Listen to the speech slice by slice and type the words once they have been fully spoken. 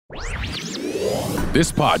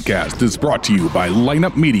This podcast is brought to you by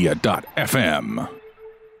lineupmedia.fm.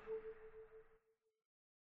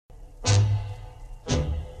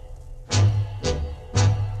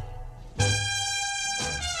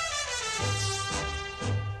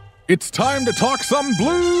 It's time to talk some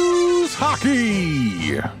Blues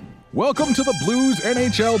hockey. Welcome to the Blues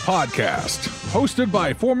NHL podcast, hosted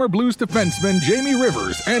by former Blues defenseman Jamie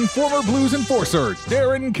Rivers and former Blues enforcer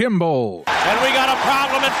Darren Kimball. And we got a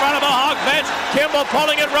problem in front of the Hawk bench. Kimball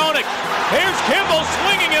pulling at Roenick. Here's Kimball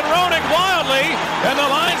swinging at Roenick wildly, and the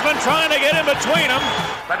linesman trying to get in between them.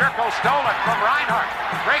 Federico stole it from Reinhart,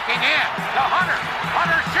 breaking in to Hunter.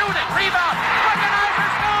 Hunter shooting, rebound, Recognizer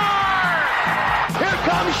scores! Here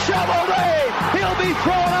comes Shovelday. He'll be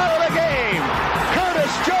thrown out of the game.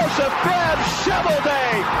 Curtis Joseph grabs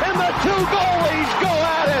Shovelday, and the two goalies go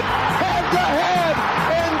at it head to head.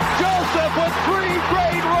 And Joseph with three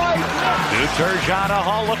great rights. New Turgeon to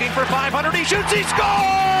Hall looking for 500. He shoots, he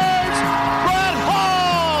scores! Brett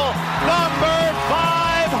Hall, number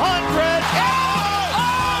 500.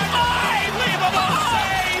 Unbelievable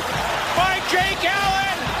save by Jake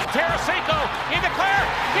Allen. Tarasenko in the clear.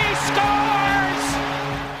 He scores!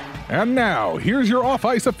 And now, here's your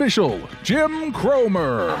off-ice official, Jim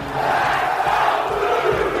Cromer.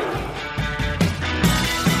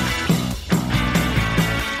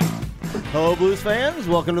 Hello, Blues fans.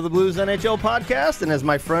 Welcome to the Blues NHL podcast. And as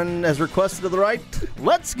my friend has requested to the right,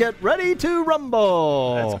 let's get ready to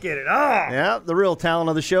rumble. Let's get it on. Yeah, the real talent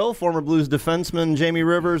of the show, former Blues defenseman Jamie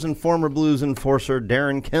Rivers and former Blues enforcer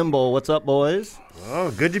Darren Kimball. What's up, boys?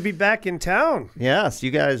 Oh, good to be back in town. Yes,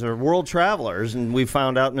 you guys are world travelers, and we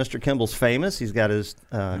found out Mr. Kimball's famous. He's got his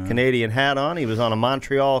Canadian hat on. He was on a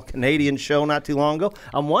Montreal Canadian show not too long ago.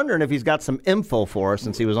 I'm wondering if he's got some info for us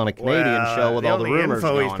since he was on a Canadian show with all the rumors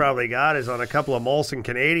info going. he's probably got is on a couple of Molson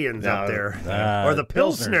Canadians up there. Or the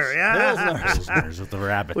Pilsner. Pilsners with the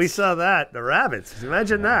rabbits. We saw that. The rabbits.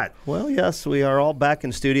 Imagine that. Well, yes, we are all back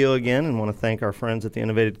in studio again and want to thank our friends at the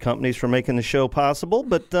Innovated Companies for making the show possible.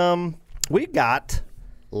 But we got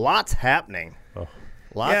lots happening.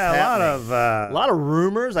 Lots happening. A lot of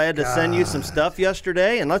rumors. I had to send you some stuff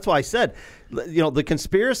yesterday, and that's why I said, the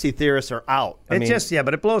conspiracy theorists are out. But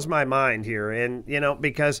it blows my mind here. And,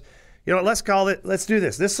 because, let's do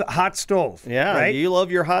this. This is a hot stove. Yeah, right? You love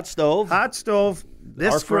your hot stove. Hot stove.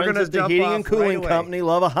 This our friends at the Heating and Cooling Company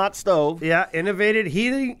love a hot stove. Yeah, Innovated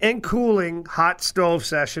Heating and Cooling hot stove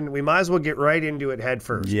session. We might as well get right into it head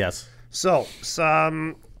first. Yes. So,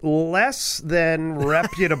 some less than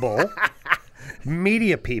reputable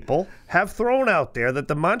media people have thrown out there that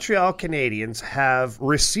the Montreal Canadiens have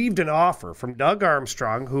received an offer from Doug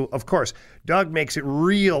Armstrong, who, of course, Doug makes it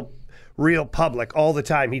real public all the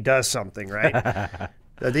time he does something, right?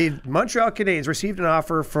 The Montreal Canadiens received an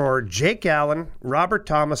offer for Jake Allen, Robert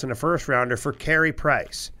Thomas, and a first-rounder for Carey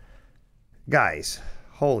Price. Guys,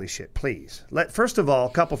 holy shit, please. First of all,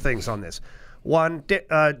 a couple things on this. One,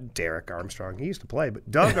 Derek Armstrong, he used to play,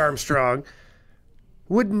 but Doug Armstrong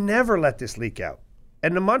would never let this leak out.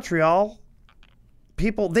 And the Montreal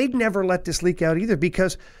people, they'd never let this leak out either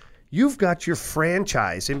because you've got your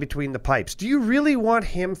franchise in between the pipes. Do you really want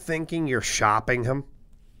him thinking you're shopping him?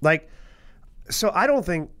 So I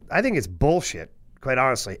think it's bullshit, quite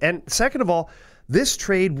honestly. And second of all, this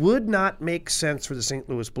trade would not make sense for the St.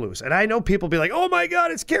 Louis Blues. And I know people be like, oh my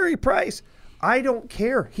God, it's Carey Price. I don't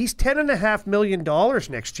care. He's $10.5 million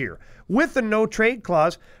next year with a no-trade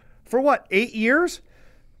clause for what, 8 years?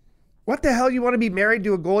 What the hell you want to be married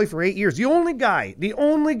to a goalie for 8 years? The only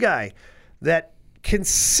guy that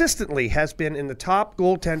consistently has been in the top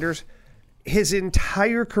goaltenders his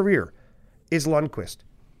entire career is Lundqvist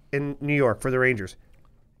in New York for the Rangers.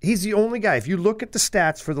 He's the only guy. If you look at the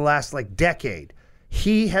stats for the last decade,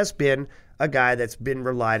 he has been a guy that's been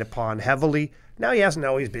relied upon heavily. Now, he hasn't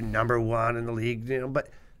always been number one in the league, but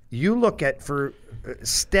you look at for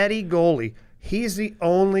steady goalie, he's the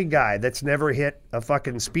only guy that's never hit a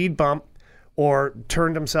fucking speed bump or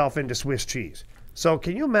turned himself into Swiss cheese. So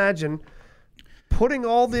can you imagine putting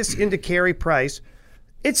all this into Carey Price?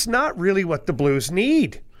 It's not really what the Blues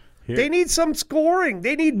need. They need some scoring.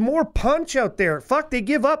 They need more punch out there. They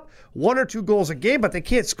give up 1 or 2 goals a game, but they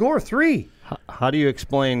can't score 3. How do you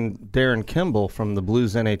explain Darren Kimball from the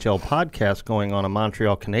Blues NHL podcast going on a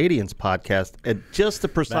Montreal Canadiens podcast at just the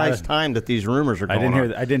precise time that these rumors are going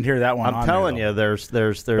on? I didn't hear that one. I'm telling you, there's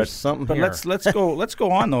something but here. let's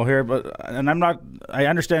go on though here. But I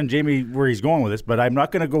understand Jamie where he's going with this, but I'm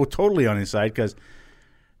not going to go totally on his side because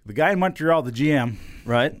The guy in Montreal, the GM,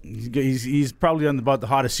 right? He's probably on about the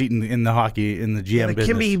hottest seat in the hockey in the GM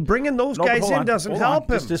business. Kimby, bringing those guys in doesn't help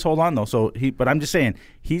him. Just hold on though. But I'm just saying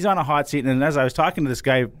he's on a hot seat. And as I was talking to this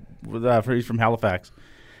guy, he's from Halifax,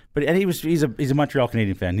 he's a Montreal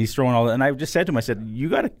Canadian fan. He's throwing all that, and I just said to him,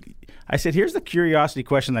 I said, here's the curiosity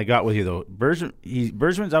question I got with you though.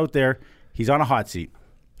 Bergevin's out there. He's on a hot seat.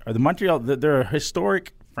 Are the Montreal? They're a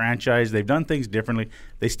historic franchise. They've done things differently.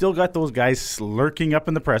 They still got those guys lurking up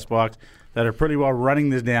in the press box that are pretty well running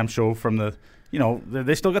this damn show from the,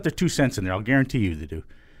 they still got their 2 cents in there. I'll guarantee you they do.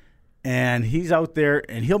 And he's out there,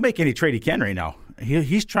 and he'll make any trade he can right now.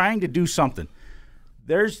 He's trying to do something.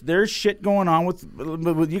 There's shit going on with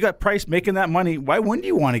you got Price making that money. Why wouldn't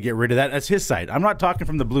you want to get rid of that? That's his side. I'm not talking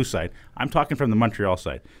from the blue side. I'm talking from the Montreal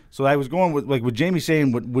side. So I was going with Jamie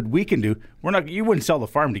saying what we can do. You wouldn't sell the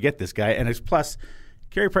farm to get this guy, and it's plus.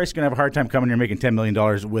 Carey Price is going to have a hard time coming here making $10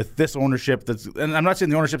 million with this ownership. And I'm not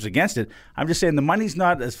saying the ownership's against it. I'm just saying the money's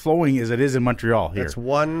not as flowing as it is in Montreal here. It's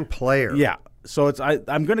one player. Yeah. So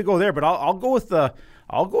I'm going to go there, but I'll go with the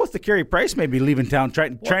Carey Price maybe leaving town,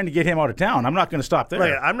 trying to get him out of town. I'm not going to stop there.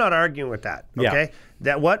 Right, I'm not arguing with that. Okay, yeah.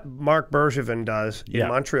 That what Mark Bergevin does in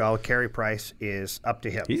Montreal, Carey Price is up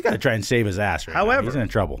to him. He's got to try and save his ass. However, he's in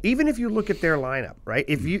trouble. Even if you look at their lineup, right?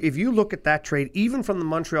 If you look at that trade, even from the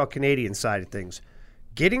Montreal Canadiens side of things,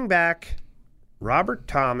 getting back Robert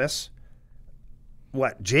Thomas,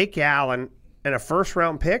 Jake Allen, and a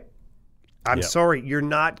first-round pick. I'm sorry, you're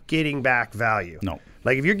not getting back value. No.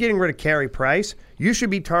 Like, if you're getting rid of Carey Price, you should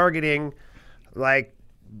be targeting, Jaden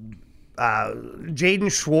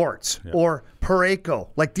Schwartz or Parayko.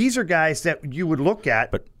 Like, these are guys that you would look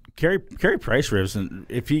at. But Carey Price, Rivs, and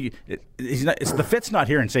the fit's not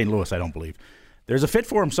here in St. Louis, I don't believe. There's a fit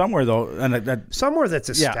for him somewhere, though. And somewhere that's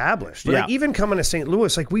established. Yeah. Like, even coming to St.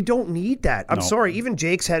 Louis, we don't need that. I'm sorry. Even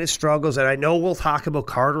Jake's had his struggles, and I know we'll talk about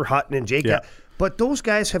Carter Hutton and Jake. Yeah. But those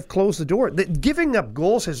guys have closed the door. Giving up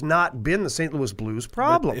goals has not been the St. Louis Blues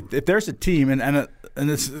problem. If there's a team, and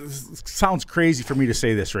it sounds crazy for me to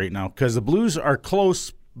say this right now, because the Blues are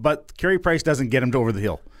close, but Carey Price doesn't get them over the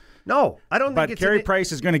hill. No, I don't think but Carey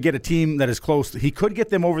Price is going to get a team that is close. He could get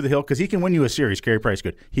them over the hill because he can win you a series. Carey Price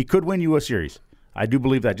could. He could win you a series. I do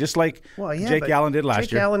believe that, just like Jake Allen did last year.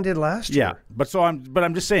 Jake Allen did last year. Yeah, but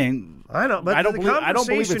I'm just saying. I know, but the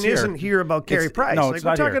conversation isn't here about Carey Price. No, it's we're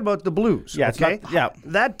not talking here. about the Blues. Yeah, okay.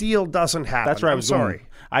 That deal doesn't happen. That's where I I'm was sorry. going.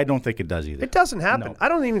 I don't think it does either. It doesn't happen. No. I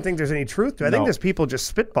don't even think there's any truth to it. I think there's people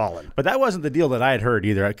just spitballing. But that wasn't the deal that I had heard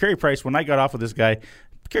either. Carey Price, when I got off with this guy,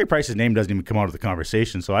 Carey Price's name doesn't even come out of the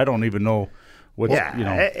conversation, so I don't even know what's,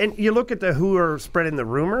 And you look at who are spreading the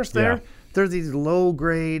rumors there. Yeah. They're these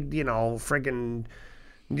low-grade, friggin',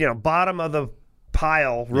 bottom of the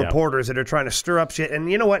pile reporters that are trying to stir up shit. And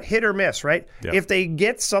you know what? Hit or miss, right? Yeah. If they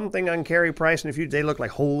get something on Carey Price in the future, they look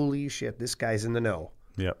like, holy shit, this guy's in the know.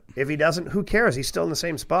 Yep. If he doesn't, who cares? He's still in the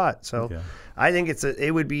same spot. So I think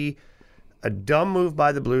it would be a dumb move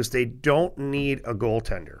by the Blues. They don't need a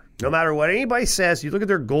goaltender. No matter what anybody says, you look at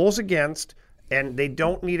their goals against, and they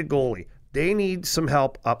don't need a goalie. They need some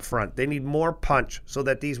help up front. They need more punch so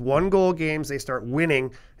that these one-goal games, they start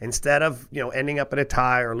winning instead of ending up in a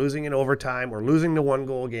tie or losing in overtime or losing the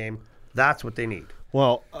one-goal game. That's what they need.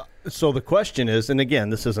 Well, so the question is, and again,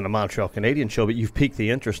 this isn't a Montreal Canadian show, but you've piqued the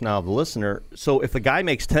interest now of the listener. So if the guy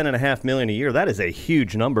makes $10.5 million a year, that is a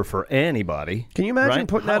huge number for anybody. Can you imagine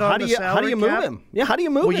putting that on the salary cap? How do you move him? Yeah, how do you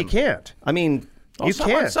move him? Well, you can't. I mean, you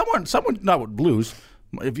can't. Someone not with Blues.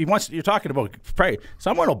 If he wants, you're talking about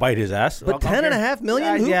someone will bite his ass. But $10.5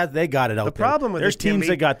 million? Yeah, they got it out there. The problem with there's teams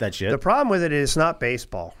that got that shit. The problem with it is not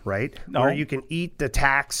baseball, right? No. Where you can eat the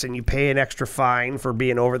tax and you pay an extra fine for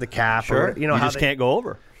being over the cap. Sure. Or, you just can't go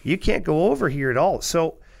over. You can't go over here at all.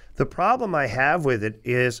 So the problem I have with it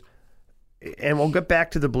is, and we'll get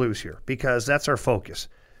back to the Blues here because that's our focus.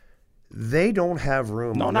 They don't have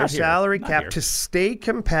room on their salary cap to stay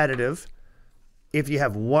competitive if you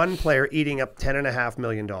have one player eating up $10.5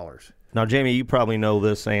 million. Now, Jamie, you probably know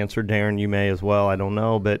this answer. Darren, you may as well. I don't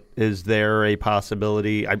know. But is there a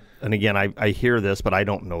possibility? And again, I hear this, but I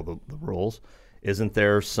don't know the rules. Isn't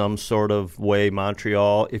there some sort of way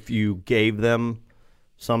Montreal, if you gave them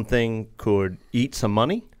something, could eat some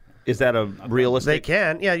money? Is that a realistic? They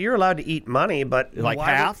can. Yeah, you're allowed to eat money, but like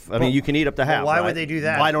half? I mean, you can eat up to half. Why would they do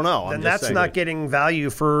that? Well, I don't know. Then that's not getting value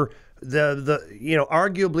for the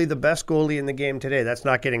arguably the best goalie in the game today. That's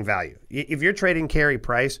not getting value. If you're trading Carey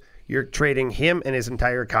Price, you're trading him and his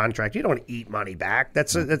entire contract. You don't eat money back.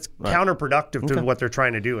 That's counterproductive to what they're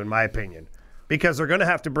trying to do, in my opinion, because they're going to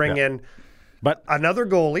have to bring in another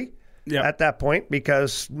goalie at that point,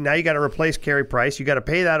 because now you got to replace Carey Price. You got to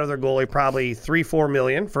pay that other goalie probably $3-4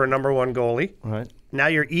 million for a number one goalie. Right. Now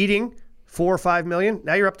you're eating $4 or $5 million.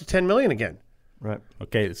 Now you're up to $10 million again. Right.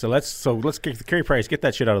 Okay, so let's get the Carey Price. Get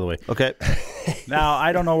that shit out of the way. Okay. Now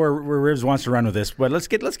I don't know where Rivs wants to run with this, but let's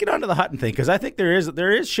get on to the Hutton thing because I think there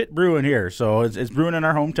is shit brewing here. So it's brewing in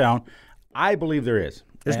our hometown. I believe there is.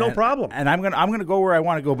 There's no problem. And I'm gonna go where I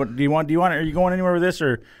want to go. But are you going anywhere with this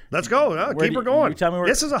or? Let's go. No, keep her going. You tell me where,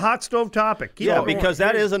 this is a hot stove topic. Because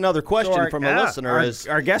that is another question from a listener.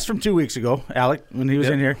 Our guest from 2 weeks ago, Alec, when he was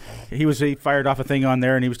in here, he fired off a thing on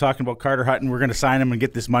there and he was talking about Carter Hutton. We're going to sign him and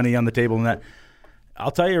get this money on the table and that.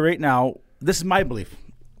 I'll tell you right now, this is my belief.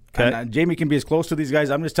 Okay. And, Jamie can be as close to these guys.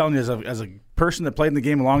 I'm just telling you, as a person that played in the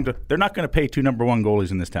game they're not going to pay 2 number 1 goalies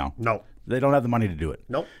in this town. No. They don't have the money to do it.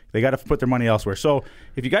 Nope. They got to put their money elsewhere. So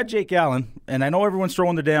if you got Jake Allen, and I know everyone's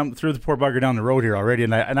throwing threw the poor bugger down the road here already,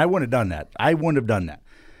 and I wouldn't have done that. I wouldn't have done that.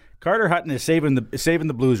 Carter Hutton is saving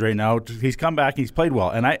the Blues right now. He's come back. He's played well,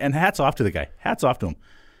 and hats off to the guy. Hats off to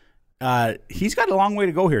him. He's got a long way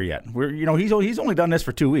to go here yet. He's only done this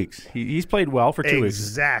for 2 weeks. He's played well for 2 weeks.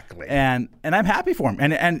 Exactly. And I'm happy for him.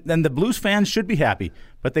 And the Blues fans should be happy.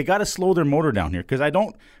 But they got to slow their motor down here because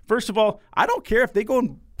first of all, I don't care if they go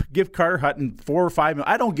and give Carter Hutton $4 or $5 million.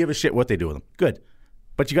 I don't give a shit what they do with him. Good.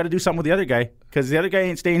 But you got to do something with the other guy because the other guy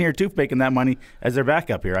ain't staying here too making that money as their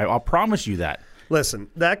backup here. I'll promise you that. Listen,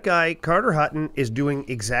 that guy, Carter Hutton, is doing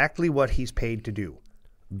exactly what he's paid to do.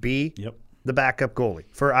 Be the backup goalie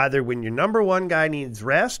for either when your number 1 guy needs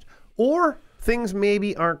rest or things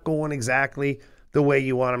maybe aren't going exactly the way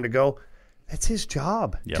you want them to go. That's his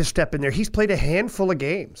job to step in there. He's played a handful of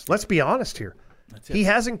games. Let's be honest here. He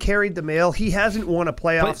hasn't carried the mail. He hasn't won a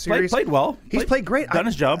playoff series. Played well. He's played great. Done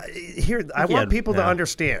his job. I want people to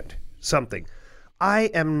understand something.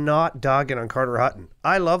 I am not dogging on Carter Hutton.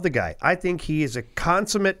 I love the guy. I think he is a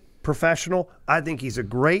consummate professional. I think he's a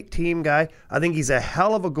great team guy. I think he's a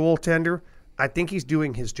hell of a goaltender. I think he's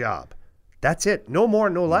doing his job. That's it. No more,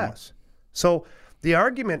 no less. So the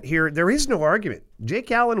argument here, there is no argument.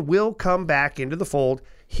 Jake Allen will come back into the fold.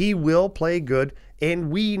 He will play good.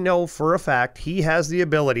 And we know for a fact he has the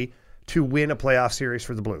ability to win a playoff series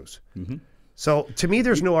for the Blues. Mm-hmm. So to me,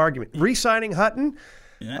 there's no argument. Re-signing Hutton,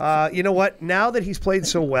 you know what? Now that he's played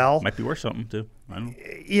so well, might be worth something too. I don't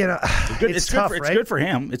know. It's tough, right? It's good for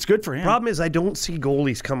him. It's good for him. Problem is, I don't see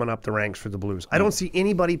goalies coming up the ranks for the Blues. I don't see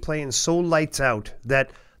anybody playing so lights out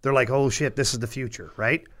that they're like, oh shit, this is the future,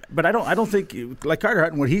 right? But I don't think like Carter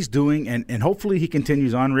Hutton, what he's doing, and hopefully he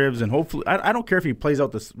continues on Rivs, and hopefully I don't care if he plays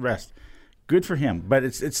out the rest. Good for him, but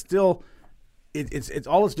it's still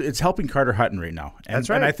it's helping Carter Hutton right now. And, that's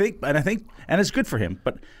right. And I think it's good for him.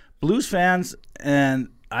 But Blues fans, and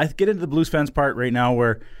I get into the Blues fans part right now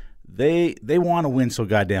where they want to win so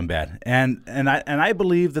goddamn bad, and I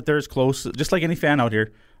believe that they're as close. Just like any fan out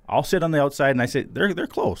here, I'll sit on the outside and I say they're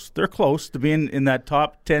close. They're close to being in that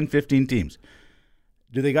top 10, 15 teams.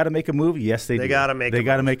 Do they got to make a move? Yes, they do. They got to make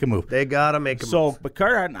a move. They got to make a move. So, but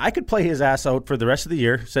Carter Hutton, I could play his ass out for the rest of the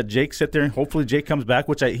year. Said Jake sit there, and hopefully Jake comes back,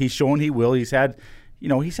 which he's shown he will. He's had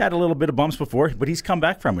a little bit of bumps before, but he's come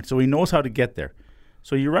back from it, so he knows how to get there.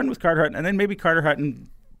 So you run with Carter Hutton, and then maybe Carter Hutton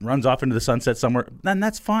runs off into the sunset somewhere. Then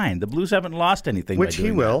that's fine. The Blues haven't lost anything. Which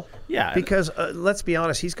he will. That. Yeah. Because let's be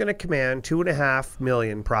honest, he's going to command $2.5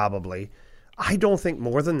 million probably. I don't think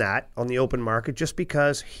more than that on the open market, just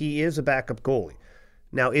because he is a backup goalie.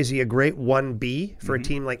 Now, is he a great 1B for a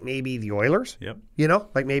team like maybe the Oilers? Yep. You know,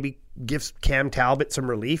 like maybe gives Cam Talbot some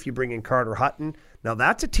relief. You bring in Carter Hutton. Now,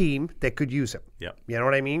 that's a team that could use him. Yep. You know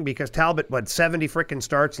what I mean? Because Talbot, 70 frickin'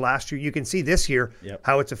 starts last year. You can see this year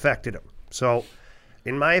how it's affected him. So,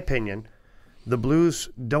 in my opinion, the Blues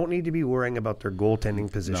don't need to be worrying about their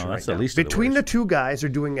goaltending position right now. Between the two guys, they're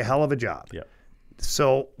doing a hell of a job. Yep.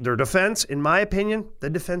 So, their defense, in my opinion, the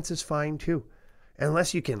defense is fine too.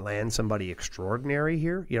 Unless you can land somebody extraordinary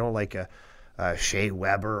here, you know, like a Shea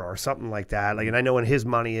Weber or something like that. Like, and I know in his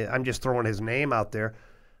money, I'm just throwing his name out there,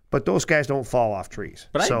 but those guys don't fall off trees.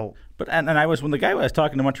 But when the guy was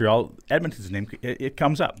talking to Montreal, Edmonton's name it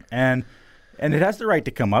comes up, and it has the right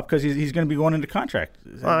to come up because he's going to be going into contract.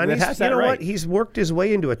 What? He's worked his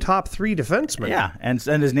way into a top 3 defenseman. Yeah, and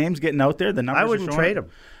his name's getting out there. The numbers. I wouldn't trade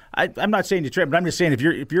him. I'm not saying you trade, but I'm just saying if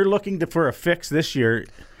you're looking for a fix this year.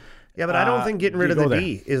 Yeah, but I don't think getting rid of the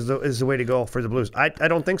D is the way to go for the Blues. I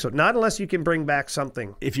don't think so. Not unless you can bring back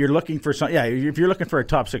something. If you're looking for if you're looking for a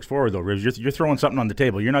top 6 forward though, Rivs, you're throwing something on the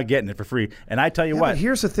table. You're not getting it for free. And I tell you what, but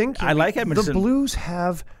here's the thing. I like Edmonton. The Blues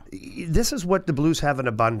have. This is what the Blues have an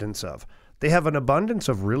abundance of. They have an abundance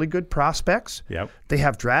of really good prospects. Yep. They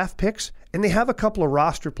have draft picks, and they have a couple of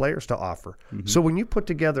roster players to offer. Mm-hmm. So when you put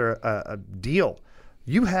together a deal,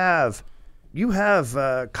 you have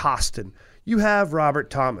Costin. You have Robert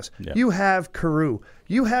Thomas. Yeah. You have Carew.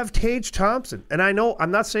 You have Tage Thompson. And I know,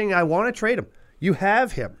 I'm not saying I want to trade him. You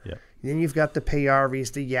have him. Yeah. Then you've got the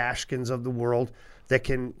Payarvis, the Yashkins of the world that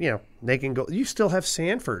can, they can go. You still have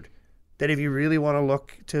Sanford, that if you really want to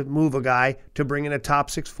look to move a guy to bring in a top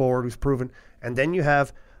 6 forward who's proven. And then you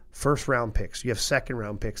have first-round picks. You have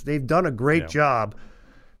second-round picks. They've done a great job.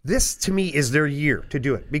 This, to me, is their year to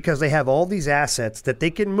do it because they have all these assets that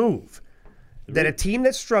they can move. That a team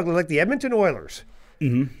that's struggling, like the Edmonton Oilers,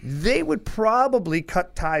 they would probably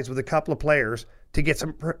cut ties with a couple of players to get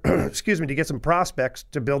some, to get some prospects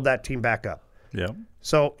to build that team back up. Yeah.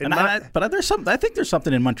 So, but there's something. I think there's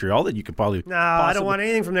something in Montreal that you could probably. No, I don't want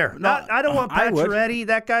anything from there. No, I don't want Pacioretty.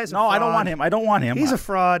 That guy's a fraud. I don't want him. I don't want him. He's a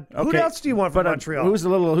fraud. Okay. Who else do you want from Montreal? Who's the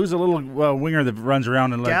little winger that runs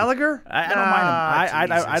around and Gallagher? I don't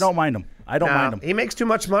mind him. I don't mind him. I don't mind him. He makes too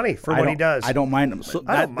much money for what he does. I don't mind him.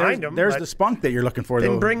 I don't mind him. There's the spunk that you're looking for.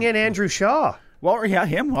 Then bring in Andrew Shaw. Well, yeah,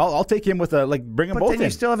 him. I'll take him with bring them both in. But then you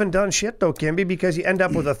still haven't done shit though, Kimby, because you end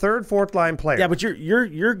up with a third, fourth line player. Yeah, but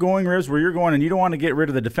you're going, Rivs, where you're going, and you don't want to get rid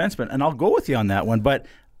of the defenseman, and I'll go with you on that one. But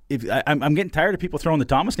if I'm getting tired of people throwing the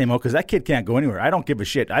Thomas name out because that kid can't go anywhere. I don't give a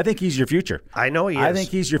shit. I think he's your future. I know he is. I think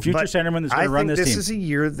he's your future centerman that's going to run this team. I think this is a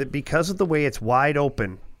year that because of the way it's wide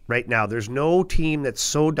open right now, there's no team that's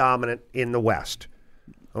so dominant in the West.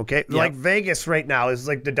 Okay, like Vegas right now is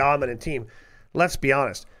like the dominant team. Let's be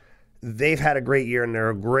honest. They've had a great year, and they're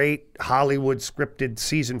a great Hollywood scripted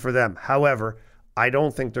season for them. However, I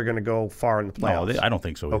don't think they're going to go far in the playoffs. No, I don't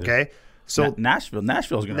think so either. Okay? So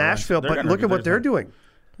Nashville's going to but look at what they're doing.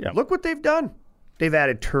 Yeah. Look what they've done. They've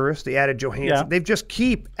added tourists. They added Johansson. Yeah. They just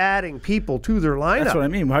keep adding people to their lineup. That's what I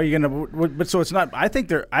mean. How are you going to? But so it's not. I think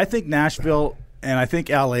Nashville and I think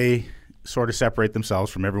LA sort of separate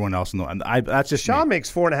themselves from everyone else. That's just Shaw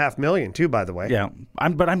makes $4.5 million too, by the way. Yeah,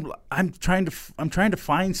 I'm trying to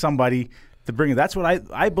find somebody to bring it. That's what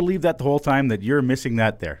I believe that the whole time that you're missing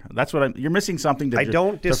that there. That's what you're missing something. I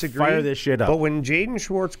don't disagree. To fire this shit up. But when Jaden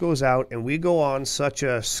Schwartz goes out and we go on such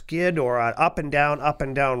a skid or an up and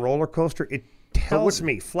down roller coaster, it tells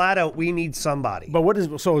me flat out we need somebody. But what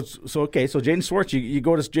is so okay? So Jaden Schwartz, you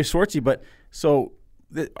go to Jay Schwartzy, but so.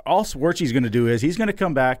 All Schwartzy's going to do is he's going to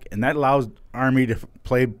come back, and that allows Army to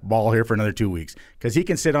play ball here for another 2 weeks because he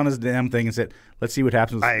can sit on his damn thing and say, "Let's see what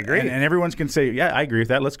happens." I agree, and everyone's can say, "Yeah, I agree with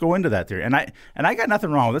that. Let's go into that theory." And I got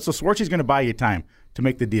nothing wrong with it. So Schwartzy's going to buy you time to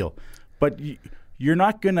make the deal, but you're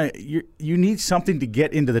not going to. You need something to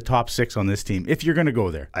get into the top 6 on this team if you're going to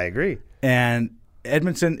go there. I agree, and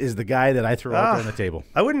Edmondson is the guy that I throw out there on the table.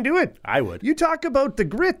 I wouldn't do it. I would. You talk about the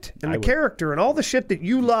grit and the character and all the shit that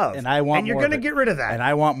you love, and you're going to get rid of that. And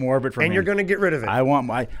I want more of it from him. And you're going to get rid of it.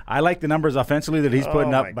 I like the numbers offensively that he's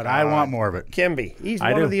putting up, but I want more of it. Kimby, he's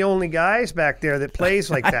one of the only guys back there that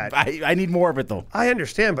plays like that. I need more of it though. I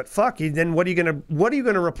understand, but fuck, then what are you going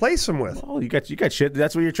to replace him with? Oh, you got shit.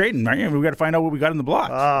 That's what you're trading, right? We got to find out what we got in the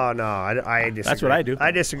block. Oh no, I disagree. That's what I do.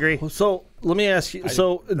 I disagree. So let me ask you.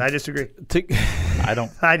 I disagree. I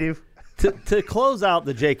don't. I do. To close out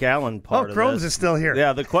the Jake Allen part of Crows this, is still here.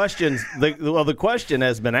 Yeah, the question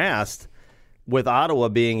has been asked with Ottawa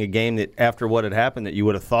being a game that after what had happened that you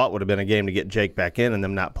would have thought would have been a game to get Jake back in and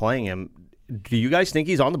them not playing him. Do you guys think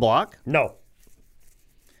he's on the block? No.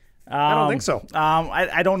 I don't think so.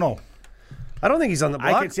 I don't know. I don't think he's on the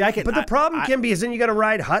block. But the problem, Kimby, is then you got to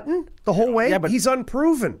ride Hutton the whole way. Yeah, but he's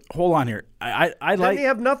unproven. Hold on here. I like. Then they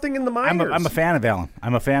have nothing in the minors. I'm a fan of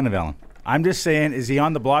Allen. I'm just saying, is he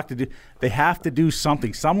on the block to do? They have to do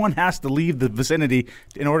something. Someone has to leave the vicinity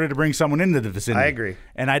in order to bring someone into the vicinity. I agree.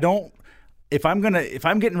 And I don't. If I'm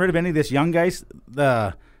getting rid of any of this young guys,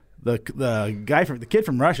 the kid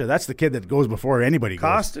from Russia, that's the kid that goes before anybody goes.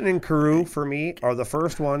 Costin and Carew for me are the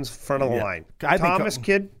first ones front of the line. Thomas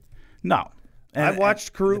kid. No. I've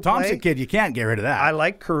watched Carew play. The Thompson kid, you can't get rid of that. I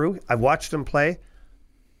like Carew. I've watched him play.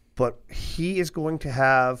 But he is going to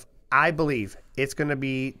have, I believe, it's going to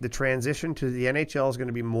be the transition to the NHL is going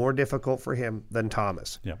to be more difficult for him than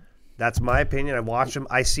Thomas. Yeah. That's my opinion. I've watched him.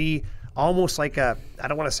 I see almost like I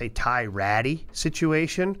don't want to say Ty Ratty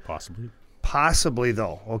situation. Possibly,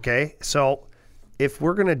 though, okay? So if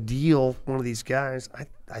we're going to deal one of these guys,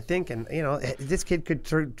 I think, and this kid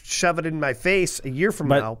could shove it in my face a year from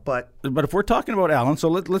now. But if we're talking about Allen, so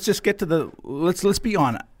let's just get to let's be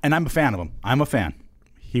on. And I'm a fan of him. I'm a fan.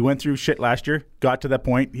 He went through shit last year, got to that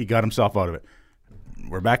point, he got himself out of it.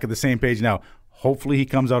 We're back at the same page now. Hopefully he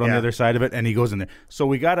comes out on the other side of it and he goes in there. So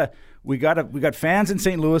we got fans in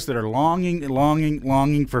St. Louis that are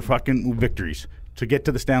longing for fucking victories to get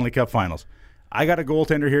to the Stanley Cup Finals. I got a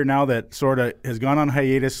goaltender here now that sort of has gone on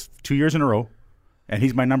hiatus 2 years in a row, and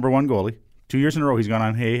he's my number one goalie. 2 years in a row he's gone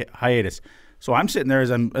on hiatus. So I'm sitting there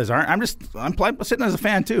I'm sitting as a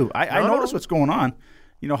fan too. I notice what's going on.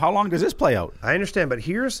 How long does this play out? I understand, but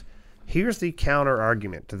here's the counter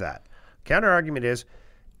argument to that. Counter argument is,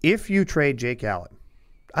 if you trade Jake Allen,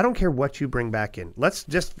 I don't care what you bring back in. Let's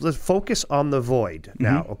focus on the void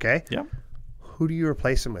now, okay? Yeah. Who do you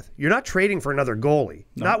replace him with? You're not trading for another goalie.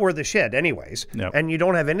 No. Not worth a shit anyways. No. And you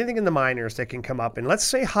don't have anything in the minors that can come up. And let's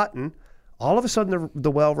say Hutton, all of a sudden the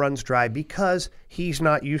well runs dry because he's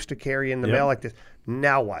not used to carrying the mail like this.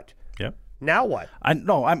 Now what? Yep. Now what? I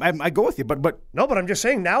go with you, but no, but I'm just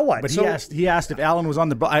saying now what? But he asked if Allen was on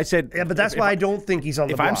the block. I said, yeah, but that's why I don't think he's on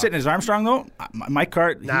the block. If I'm sitting as Armstrong though, my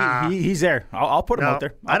card, he's there. I'll put him out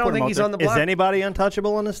there. I don't think he's on the block. Is anybody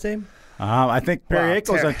untouchable on this team? I think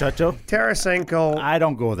Perriako's untouchable. Tarasenko. I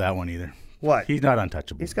don't go with that one either. What? He's not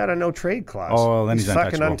untouchable. He's got a no trade clause. Oh, well, then he's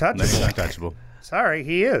fucking untouchable. untouchable. Then he's untouchable. Sorry,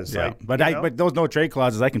 he is. Yeah, but those no trade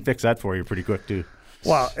clauses, I can fix that for you pretty quick too.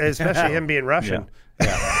 Well, especially him being Russian.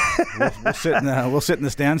 Yeah. we'll sit in the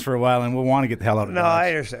stands for a while, and we'll want to get the hell out of Dodge. No, I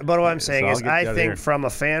understand. But what I'm saying is, I think from a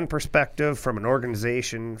fan perspective, from an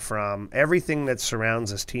organization, from everything that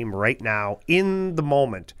surrounds this team right now, in the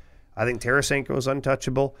moment, I think Tarasenko is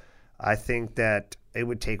untouchable. I think that it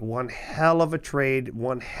would take one hell of a trade,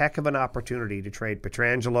 one heck of an opportunity to trade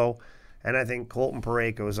Pietrangelo, and I think Colton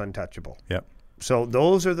Parayko is untouchable. Yep. So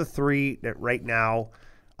those are the three that right now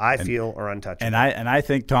I feel are untouchable. And I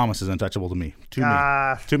think Thomas is untouchable to me.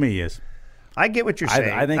 To me, he is. I get what you're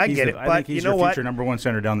saying. I think he's your future number one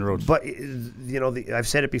center down the road. But I've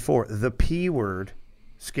said it before. The P word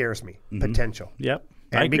scares me. Potential. Yep.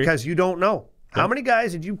 And because you don't know how many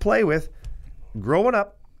guys did you play with growing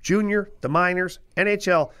up, junior, the minors,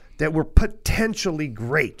 NHL, that were potentially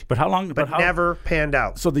great. But how long? But never panned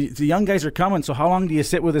out. So the young guys are coming. So how long do you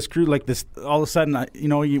sit with this crew like this? All of a sudden,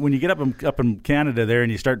 when you get up in Canada there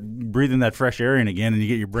and you start breathing that fresh air in again, and you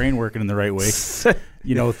get your brain working in the right way,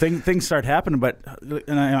 things start happening. But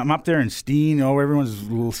I'm up there in Steen. Everyone's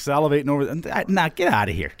salivating over. Nah, get out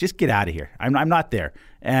of here. Just get out of here. I'm not there.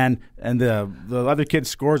 And the other kid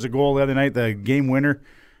scores a goal the other night, the game winner.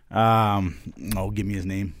 Give me his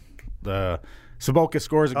name. Saboka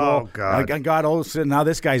scores a goal. Oh, God. Now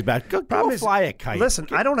this guy's back. Go fly a kite. Listen,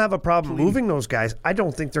 I don't have a problem moving those guys. I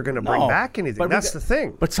don't think they're going to bring back anything. That's the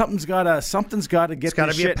thing. But something's got to get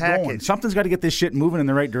this shit going. Something's got to get this shit moving in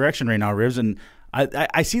the right direction right now, Rivs. And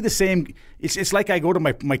I see the same. It's like I go to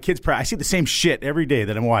my kids' practice. I see the same shit every day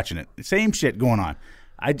that I'm watching it. The same shit going on.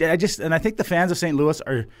 I think the fans of St. Louis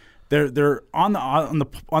they're on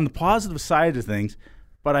the positive side of things.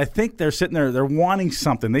 But I think they're sitting there. They're wanting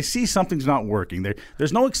something. They see something's not working.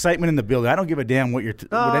 There's no excitement in the building. I don't give a damn what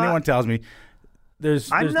what anyone tells me.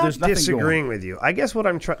 I'm not disagreeing with you. I guess what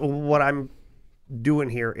I'm doing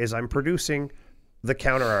here is I'm producing the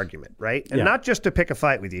counter argument, right? And not just to pick a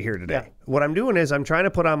fight with you here today. Yeah. What I'm doing is I'm trying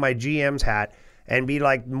to put on my GM's hat and be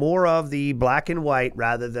like more of the black and white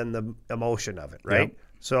rather than the emotion of it, right? Yep.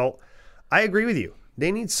 So I agree with you.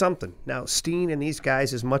 They need something now. Steen and these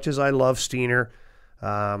guys, as much as I love Steener.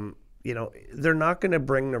 They're not going to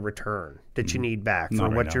bring the return that you need back for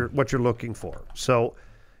what you're looking for. So,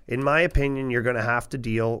 in my opinion, you're going to have to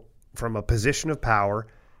deal from a position of power,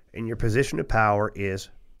 and your position of power is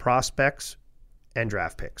prospects and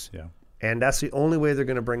draft picks. Yeah, and that's the only way they're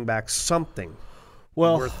going to bring back something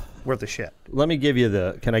worth a shit. Can I give you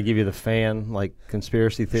the fan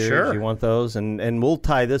conspiracy theories? Sure. You want those? And we'll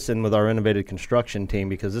tie this in with our innovative construction team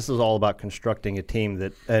because this is all about constructing a team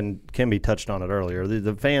that, and Kimby touched on it earlier,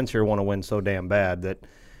 the fans here want to win so damn bad that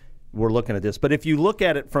we're looking at this. But if you look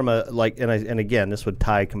at it from and again, this would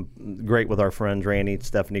tie great with our friends Randy and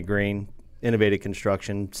Stephanie Green, innovative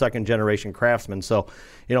construction, second generation craftsman. So,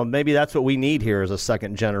 maybe that's what we need here is a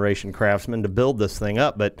second generation craftsman to build this thing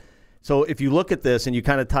up. But so if you look at this and you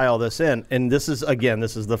kind of tie all this in, and this is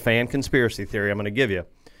the fan conspiracy theory I'm going to give you.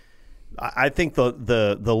 I think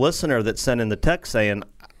the listener that sent in the text saying,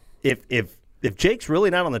 if Jake's really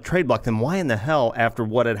not on the trade block, then why in the hell, after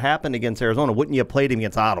what had happened against Arizona, wouldn't you have played him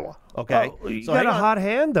against Ottawa? Okay, you got a hot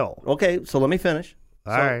hand though. Okay, so let me finish.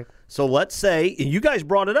 All right. So let's say you guys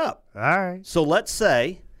brought it up. All right. So let's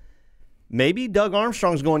say maybe Doug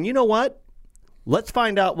Armstrong's going, you know what? Let's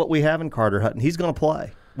find out what we have in Carter Hutton. He's going to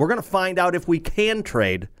play. We're going to find out if we can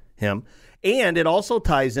trade him. And it also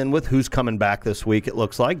ties in with who's coming back this week, it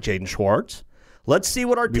looks like, Jaden Schwartz. Let's see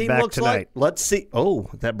what our team looks like. Let's see. Oh,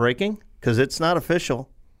 is that breaking? Because it's not official.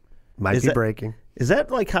 Might be breaking. Is that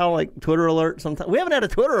how Twitter alert sometimes? We haven't had a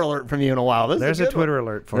Twitter alert from you in a while. There's a Twitter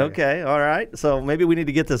alert for you. Okay, all right. So maybe we need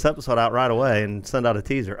to get this episode out right away and send out a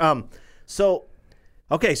teaser. So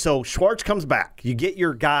Schwartz comes back. You get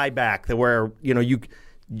your guy back where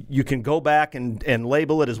you can go back and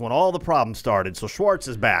label it as when all the problems started. So Schwartz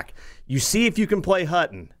is back. You see if you can play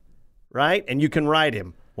Hutton, right? And you can ride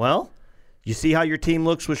him. Well, you see how your team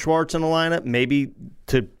looks with Schwartz in the lineup? Maybe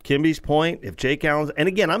to Kimby's point, if Jake Allen's – and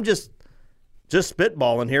again, I'm just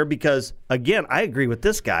spitballing here because, again, I agree with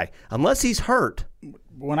this guy. Unless he's hurt.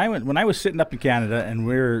 When I was sitting up in Canada and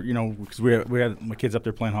because we had my kids up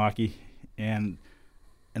there playing hockey and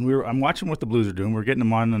I'm watching what the Blues are doing. We're getting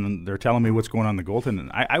them on and they're telling me what's going on in the goaltending.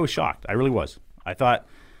 And I was shocked. I really was. I thought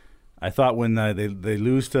when they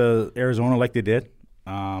lose to Arizona like they did,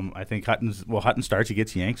 I think Hutton starts, he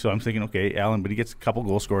gets yanked. So I'm thinking, okay, Allen, but he gets a couple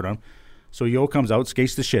goals scored on him. So Yo comes out,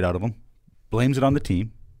 skates the shit out of him, blames it on the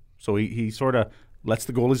team. So he sort of lets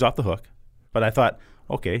the goalies off the hook. But I thought,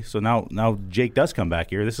 okay, so now Jake does come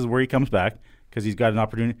back here. This is where he comes back because he's got an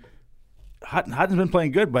opportunity. Hutton's been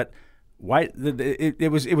playing good, but why?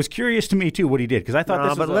 It was curious to me too what he did because I thought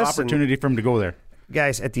this was an opportunity for him to go there.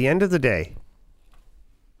 Guys, at the end of the day,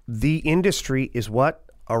 the industry is what?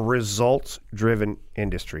 A results-driven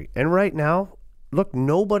industry. And right now, look,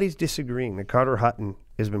 nobody's disagreeing that Carter Hutton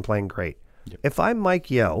has been playing great. Yep. If I'm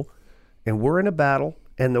Mike Yeo and we're in a battle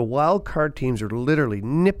and the wild card teams are literally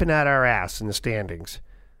nipping at our ass in the standings,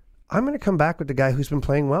 I'm going to come back with the guy who's been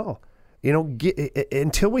playing well.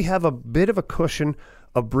 Until we have a bit of a cushion,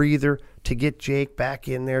 a breather to get Jake back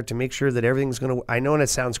in there to make sure that everything's going to – I know, and it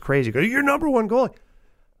sounds crazy. You're number one goalie.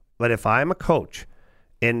 But if I'm a coach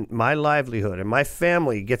and my livelihood and my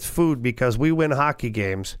family gets food because we win hockey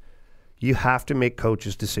games, you have to make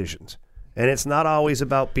coaches' decisions. And it's not always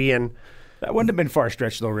about being – that wouldn't have been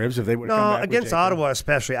far-stretched, though, Ribs, if they would have come back. No, against Ottawa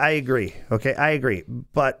especially. I agree. Okay, I agree.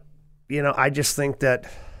 But, I just think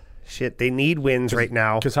that, they need wins right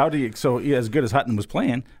now. Because as good as Hutton was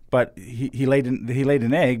playing, but he laid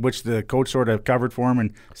an egg, which the coach sort of covered for him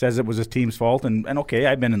and says it was his team's fault. And okay,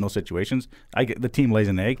 I've been in those situations. The team lays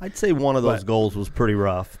an egg. I'd say one of those goals was pretty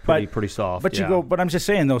rough, pretty soft. But but I'm just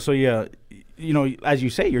saying, though, so as you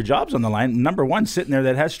say, your job's on the line. Number one sitting there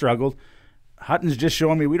that has struggled. Hutton's just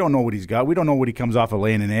showing me we don't know what he's got. We don't know what he comes off of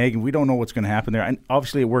laying an egg, and we don't know what's going to happen there. And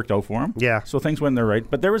obviously, it worked out for him. Yeah. So things went there right.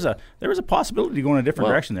 But there was a possibility to go in a different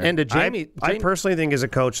direction there. And to Jamie, I personally think as a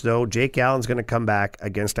coach, though, Jake Allen's going to come back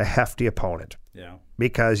against a hefty opponent. Yeah.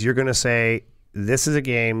 Because you're going to say, this is a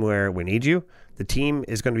game where we need you. The team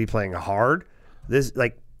is going to be playing hard. You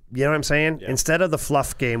know what I'm saying? Yeah. Instead of the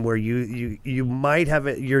fluff game where you might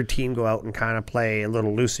have your team go out and kind of play a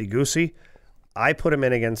little loosey-goosey, I put him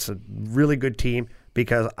in against a really good team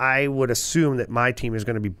because I would assume that my team is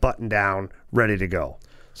going to be buttoned down, ready to go.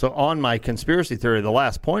 So on my conspiracy theory, the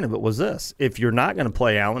last point of it was this. If you're not going to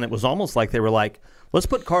play Allen, it was almost like they were like, let's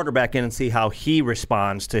put Carter back in and see how he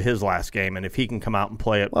responds to his last game and if he can come out and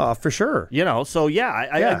play it. Well, for sure. So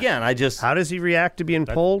I just... How does he react to being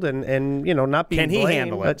pulled and not being blamed? Can he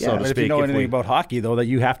handle it, so to speak? If you know anything about hockey, though, that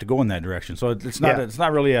you have to go in that direction. So it's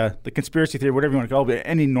not really the conspiracy theory, whatever you want to call it,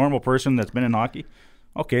 any normal person that's been in hockey.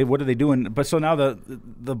 Okay, what are they doing? But so now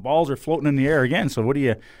the balls are floating in the air again. So what do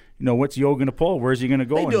you... what's Yo going to pull? Where's he going to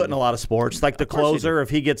go? They do it in a lot of sports. Like the closer, if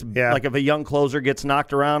he gets if a young closer gets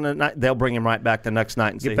knocked around at night, they'll bring him right back the next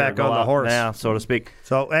night and get back on the horse, so to speak.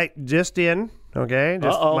 So hey, just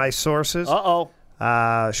my sources.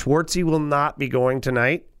 Schwartzy will not be going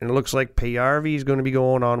tonight, and it looks like Payarvi is going to be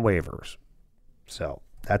going on waivers. So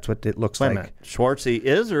that's what it looks like. Schwartzy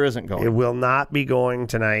is or isn't going? It will not be going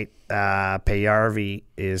tonight. Payarvi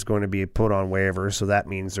is going to be put on waivers, so that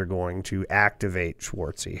means they're going to activate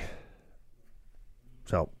Schwartzy.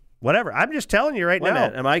 So, whatever. I'm just telling you right now.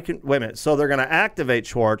 Wait a minute. So they're going to activate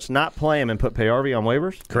Schwartz, not play him, and put Payarvi on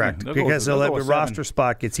waivers? Correct. Yeah, because the roster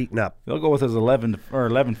spot gets eaten up. They'll go with his 11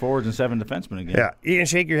 forwards and 7 defensemen again. Yeah. You can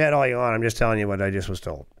shake your head all you want. I'm just telling you what I just was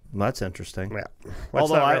told. Well, that's interesting. Yeah.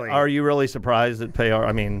 Although, are you really surprised that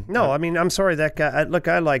Payarvi? No, I'm sorry. That guy. I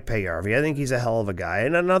like Payarvi. I think he's a hell of a guy.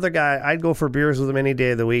 And another guy, I'd go for beers with him any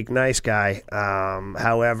day of the week. Nice guy.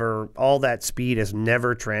 However, all that speed has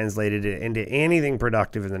never translated into anything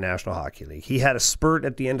productive in the National Hockey League. He had a spurt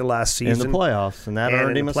at the end of last season in the playoffs, and that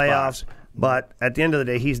earned him a spot. But at the end of the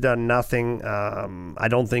day, he's done nothing. I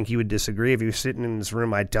don't think he would disagree. If he was sitting in this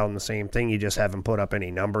room, I'd tell him the same thing. You just haven't put up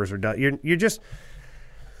any numbers or done. You're just.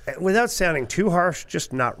 Without sounding too harsh,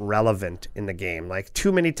 just not relevant in the game. Like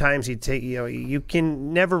too many times you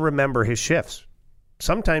can never remember his shifts.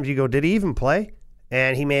 Sometimes you go, did he even play?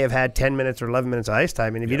 And he may have had 10 minutes or 11 minutes of ice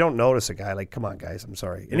time. And if you don't notice a guy, like, come on, guys, I'm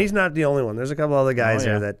sorry. And he's not the only one. There's a couple other guys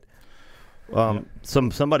there that.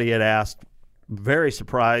 Somebody had asked, very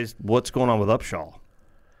surprised, what's going on with Upshaw?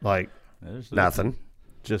 Like nothing.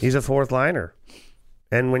 He's a fourth liner.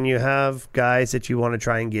 And when you have guys that you want to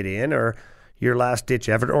try and get in, or your last-ditch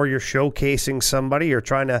effort, or you're showcasing somebody, you're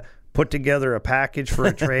trying to put together a package for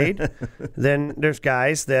a trade, then there's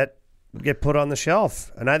guys that get put on the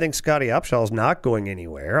shelf. And I think Scotty Upshall's not going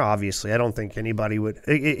anywhere. Obviously, I don't think anybody would.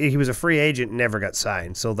 He was a free agent and never got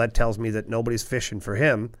signed, so that tells me that nobody's fishing for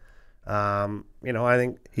him. I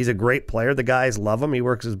think he's a great player. The guys love him. He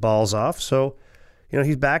works his balls off. So,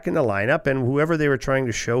 he's back in the lineup, and whoever they were trying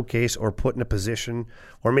to showcase or put in a position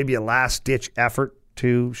or maybe a last-ditch effort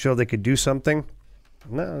to show they could do something,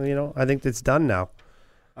 no, I think it's done now.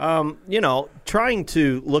 Trying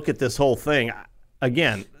to look at this whole thing,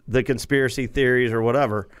 again, the conspiracy theories or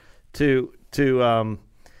whatever, to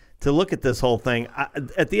look at this whole thing,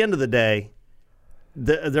 at the end of the day,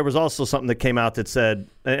 there was also something that came out that said,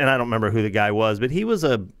 and I don't remember who the guy was, but he was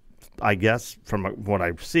I guess from what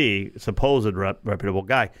I see, supposed reputable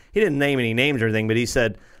guy. He didn't name any names or anything, but he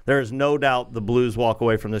said there is no doubt the Blues walk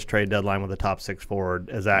away from this trade deadline with a top 6 forward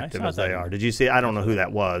as active as they are. Did you see? I don't know who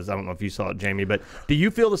that was. I don't know if you saw it, Jamie, but do you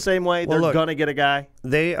feel the same way? They're going to get a guy?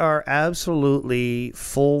 They are absolutely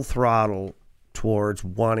full throttle towards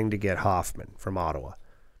wanting to get Hoffman from Ottawa,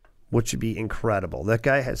 which would be incredible. That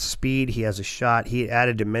guy has speed. He has a shot. He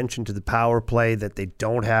added dimension to the power play that they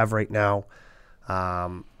don't have right now.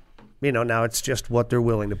 Now it's just what they're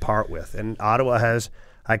willing to part with. And Ottawa has,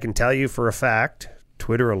 I can tell you for a fact,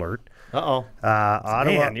 Twitter alert. Ottawa,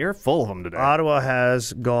 man, you're full of them today. Ottawa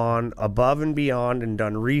has gone above and beyond and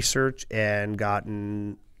done research and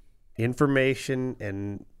gotten information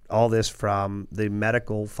and all this from the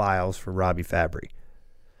medical files for Robbie Fabry.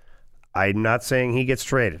 I'm not saying he gets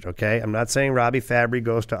traded, okay? I'm not saying Robbie Fabry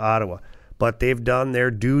goes to Ottawa. But they've done their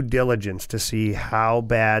due diligence to see how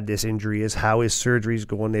bad this injury is, how his surgery's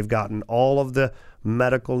going. They've gotten all of the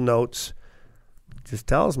medical notes. Just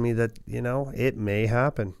tells me that, it may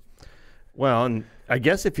happen. Well, and I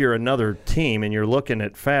guess if you're another team and you're looking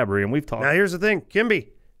at Fabry, and we've talked. Now, here's the thing. Kimby,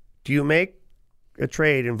 do you make a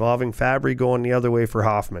trade involving Fabry going the other way for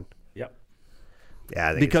Hoffman? Yeah,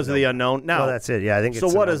 I think because of the unknown. Now, that's it. Yeah, I think. So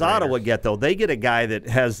what does Ottawa get though? They get a guy that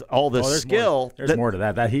has all this skill. There's more to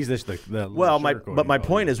that. That he's just the my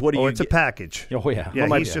point is, what do you? It's a package. Oh yeah,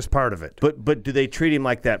 he's just part of it. But do they treat him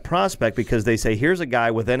like that prospect because they say here's a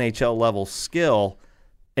guy with NHL level skill,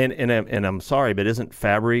 and I'm sorry, but isn't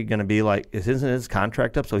Fabry going to be like? Isn't his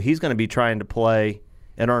contract up? So he's going to be trying to play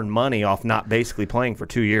and earn money off not basically playing for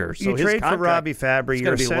 2 years. So you trade for Robbie Fabry,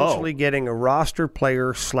 you're essentially getting a roster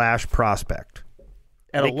player / prospect.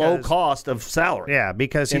 At a low cost of salary. Yeah,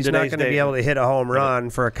 because he's not going to be able to hit a home run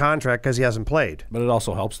for a contract because he hasn't played. But it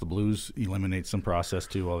also helps the Blues eliminate some process,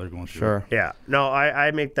 too, while they're going through. Sure. Yeah. No,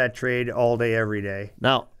 I make that trade all day, every day.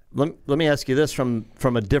 Now, let me ask you this from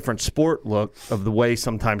a different sport look of the way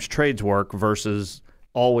sometimes trades work versus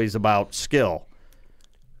always about skill.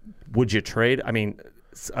 Would you trade? I mean,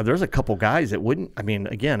 there's a couple guys that wouldn't. I mean,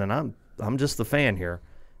 again, and I'm just the fan here.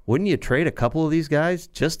 Wouldn't you trade a couple of these guys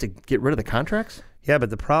just to get rid of the contracts? Yeah,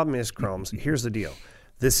 but the problem is, Chromes, here's the deal.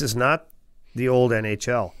 This is not the old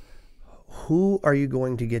NHL. Who are you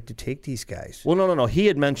going to get to take these guys? Well, no. He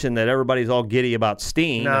had mentioned that everybody's all giddy about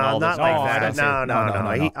Steen and all not this. Like that.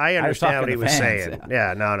 No. I understand what he was saying.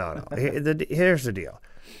 Yeah, no. Here's the deal.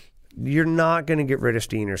 You're not going to get rid of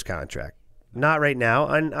Steener's contract. Not right now.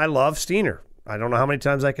 And I love Steener. I don't know how many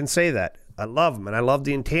times I can say that. I love him, and I love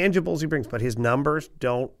the intangibles he brings, but his numbers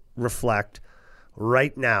don't reflect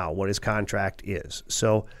right now what his contract is.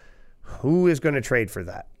 So who is going to trade for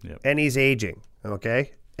that? Yep. And he's aging,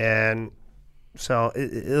 okay? And so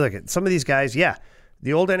look at some of these guys, yeah.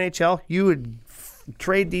 The old NHL, you would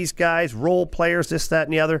trade these guys, role players, this, that,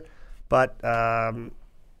 and the other, but you're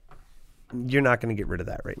not going to get rid of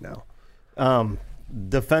that right now.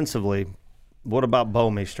 Defensively, what about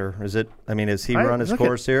Bouwmeester? Is he run his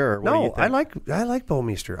course here? Or what do you think? I like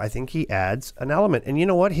Bouwmeester. I think he adds an element. And you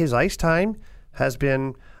know what? His ice time has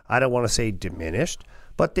been, I don't want to say diminished,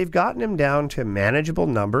 but they've gotten him down to manageable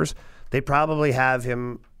numbers. They probably have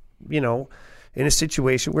him, in a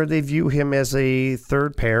situation where they view him as a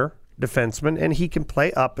third pair defenseman, and he can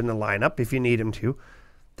play up in the lineup if you need him to.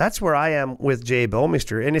 That's where I am with Jay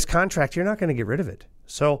Bouwmeester. And his contract, you're not going to get rid of it.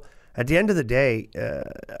 So at the end of the day,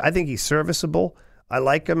 I think he's serviceable. I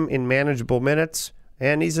like him in manageable minutes,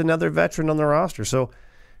 and he's another veteran on the roster. So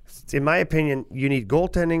in my opinion, you need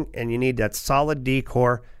goaltending and you need that solid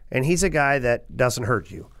D-core, and he's a guy that doesn't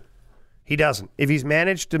hurt you. He doesn't. If he's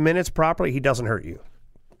managed the minutes properly, he doesn't hurt you.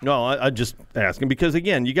 No, I just asking because,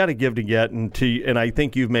 again, you got to give to get, and I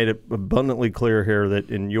think you've made it abundantly clear here that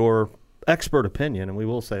in your expert opinion, and we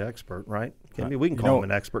will say expert, right? We can call him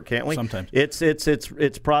an expert, can't we? Sometimes.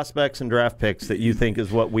 It's prospects and draft picks that you think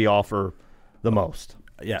is what we offer the most.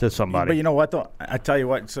 to somebody. But you know what, though? I tell you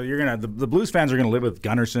what. So the Blues fans are gonna live with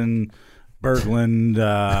Gunnarsson, Berglund,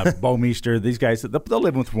 Bouwmeester. These guys, they'll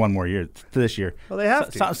live with one more year this year. Well, they have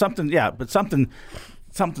to.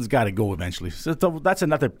 Something's got to go eventually. So that's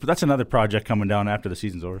another project coming down after the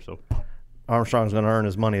season's over. So Armstrong's going to earn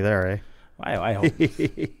his money there, eh? I hope.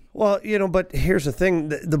 Well, but here's the thing.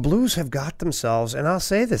 The Blues have got themselves, and I'll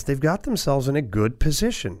say this, they've got themselves in a good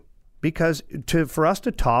position. Because for us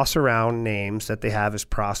to toss around names that they have as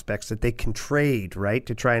prospects that they can trade, right,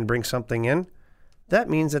 to try and bring something in, that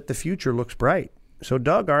means that the future looks bright. So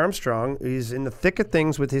Doug Armstrong is in the thick of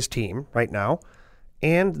things with his team right now,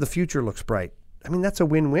 and the future looks bright. I mean, that's a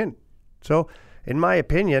win-win. So, in my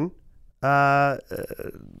opinion, that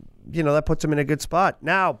puts him in a good spot.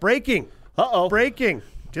 Now, breaking. Breaking.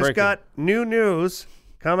 Got new news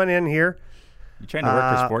coming in here. You trying to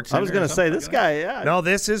work for Sports? I was going to say, this guy, yeah. No,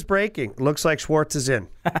 this is breaking. Looks like Schwartz is in.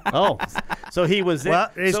 So he was in. Well,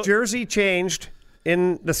 his jersey changed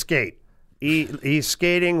in the skate. He's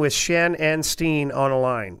skating with Schenn and Steen on a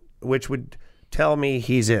line, which would tell me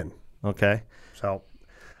he's in. Okay. So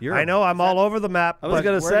I know I'm all over the map. I was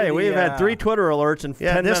going to say, we've had 3 Twitter alerts in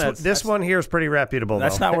 10 minutes. This one here is pretty reputable,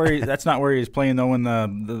 That's though. That's not where he's playing, though, when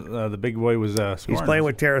the big boy was scoring. He's playing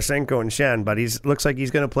with Tarasenko and Schenn, but looks like he's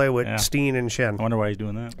going to play with Steen and Schenn. I wonder why he's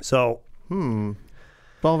doing that. So,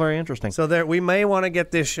 It's all very interesting. So we may want to get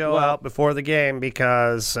this show out before the game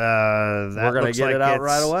because we're going to get it out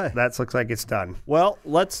right away. That looks like it's done. Well,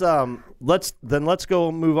 let's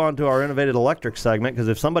go move on to our Innovated Electric segment, because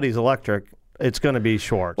if somebody's electric, it's going to be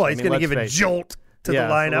Schwartz. Well, he's going to give a jolt to the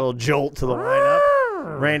lineup. A little jolt to the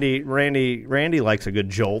lineup. Randy likes a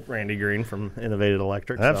good jolt. Randy Green from Innovated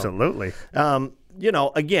Electric. Absolutely. So,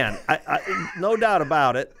 again, I no doubt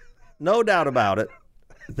about it. No doubt about it.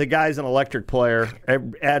 The guy's an electric player.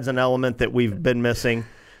 Adds an element that we've been missing.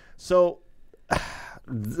 So,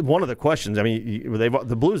 one of the questions,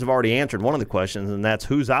 the Blues have already answered one of the questions, and that's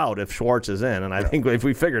who's out if Schwartz is in. And I think if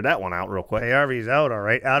we figured that one out real quick. Hey, Harvey's out, all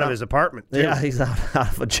right, out of his apartment, too. Yeah, he's out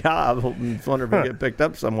of a job. Wonder if he'll get picked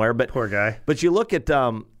up somewhere. But poor guy. But you look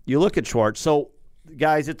at Schwartz. So,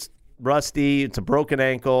 guys, it's rusty. It's a broken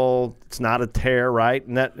ankle. It's not a tear, right?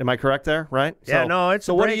 And am I correct there? Right? Yeah.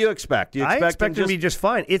 So what do you expect? I expect him to be just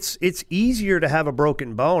fine. It's easier to have a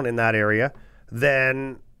broken bone in that area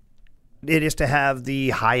than it is to have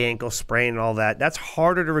the high ankle sprain and all that. That's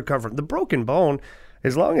harder to recover from. The broken bone,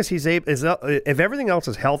 as long as he's able, if everything else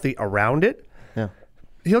is healthy around it,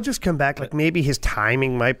 he'll just come back. Like maybe his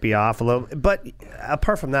timing might be off a little, but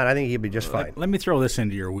apart from that, I think he'll be just fine. Let me throw this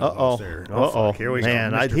into your wheelhouse there. Here we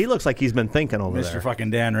go. He looks like he's been thinking over there. Mr.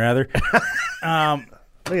 fucking Dan Rather.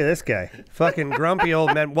 Look at this guy. Fucking grumpy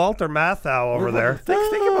old man. Walter Matthau over there.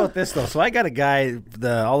 Think about this, though. So I got a guy,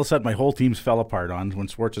 all of a sudden my whole team's fell apart on when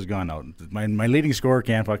Schwartz has gone out. My leading scorer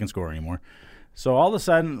can't fucking score anymore. So all of a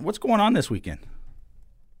sudden, what's going on this weekend?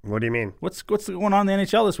 What do you mean? What's going on in the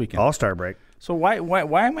NHL this weekend? All-Star break. So why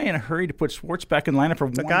am I in a hurry to put Schwartz back in lineup for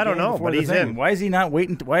one game? I don't know, but he's in. Why is he not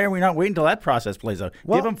waiting? Why are we not waiting until that process plays out?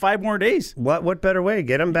 Give him 5 more days. What better way?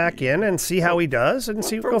 Get him back in and see how he does, and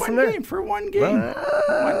go from there. For one game.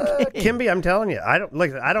 Kimby, I'm telling you, I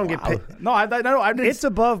don't get paid. No, it's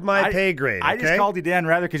above my pay grade. I just called you Dan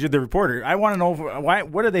Rather because you're the reporter. I want to know why.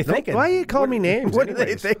 What are they thinking? Why you call me names? What are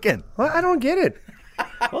they thinking? Well, I don't get it.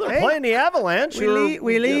 Well, they're playing the Avalanche.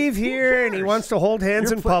 We leave here, and he wants to hold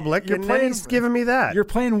hands in public, and then he's giving me that. You're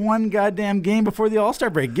playing one goddamn game before the All-Star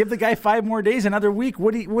break. Give the guy 5 more days, another week.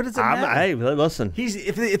 What does it matter? Hey, listen.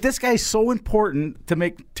 If this guy's so important to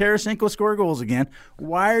make Tarasenko score goals again,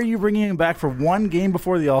 why are you bringing him back for one game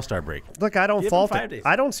before the All-Star break? Look, I don't fault it.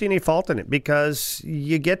 I don't see any fault in it because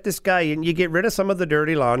you get this guy and you get rid of some of the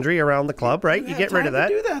dirty laundry around the club, right? You get rid of that.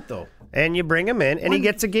 Do that though. And you bring him in, and he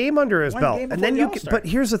gets a game under his belt. And then but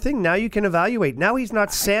here's the thing. Now you can evaluate. Now he's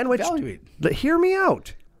not sandwiched. Hear me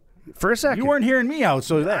out for a second. You weren't hearing me out,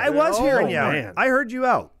 so I was hearing you out. I heard you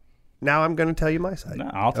out. Now I'm going to tell you my side.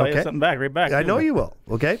 No, I'll tell you something right back. I know you will.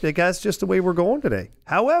 Okay, because that's just the way we're going today.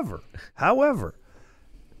 However,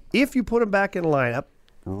 if you put him back in lineup,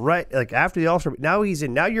 right, like after the All-Star, now he's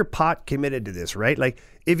in. Now you're pot committed to this, right? Like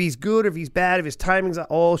if he's good, if he's bad, if his timing's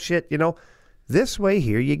all shit, This way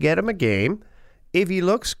here, you get him a game. If he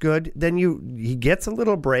looks good, then he gets a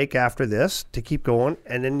little break after this to keep going,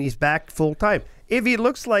 and then he's back full time. If he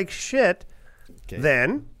looks like shit,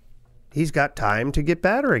 then he's got time to get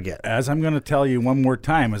better again. As I'm going to tell you one more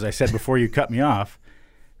time, as I said before you cut me off,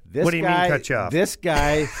 what do you mean cut you off? This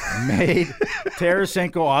guy made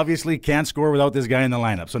Tarasenko obviously can't score without this guy in the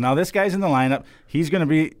lineup. So now this guy's in the lineup. He's going to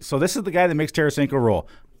be – so this is the guy that makes Tarasenko roll.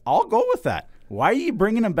 I'll go with that. Why are you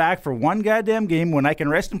bringing him back for one goddamn game when I can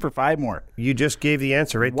rest him for 5 more? You just gave the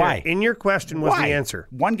answer right Why? there. In your question was Why? the answer.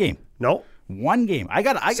 One game. No. One game.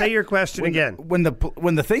 I Say your question again. When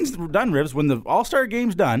the thing's done, Rivs, when the All-Star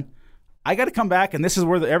game's done, I got to come back, and this is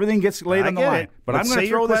where everything gets laid on the line. But I'm going to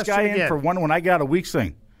throw this guy in for one when I got a week's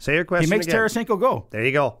thing. Say your question again. He makes Tarasenko go. There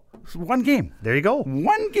you go. It's one game. There you go.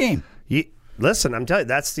 One game. Listen, I'm telling you,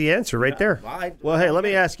 that's the answer right there. Well, hey, let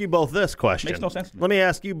me ask you both this question. Makes no sense to me. Let me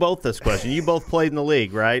ask you both this question. You both played in the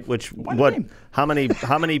league, right? Game. How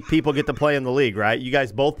many people get to play in the league, right? You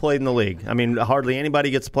guys both played in the league. I mean, hardly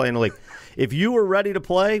anybody gets to play in the league. If you were ready to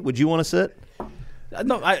play, would you want to sit?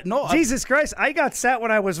 No. Jesus Christ, I got set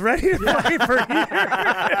when I was ready to play for years.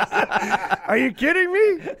 Are you kidding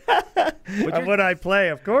me? Would I play?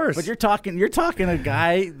 Of course. But you're talking a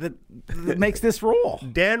guy that makes this role.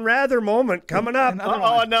 Dan Rather moment coming up.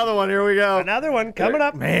 Another one. Here we go. Another one coming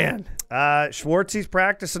up. Man. Schwartzy's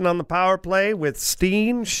practicing on the power play with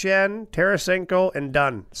Steen, Shen, Tarasenko, and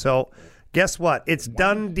Dunn. So guess what? It's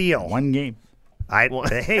done deal. One game.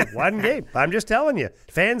 Hey, one game. I'm just telling you.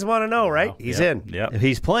 Fans want to know, right? He's in. Yep.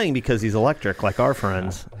 He's playing because he's electric, like our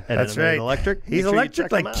friends. That's right. Electric. He's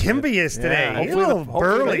electric like Kimby is today. He's a little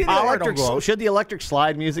burly. Should the electric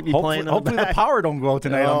slide music be playing? Hopefully the power don't go out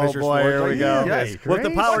tonight on Mr. Boy, Sports. here we go. Yes. Well, if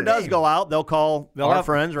the power does go out, they'll call our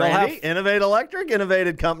friends, Randy. Innovate Electric,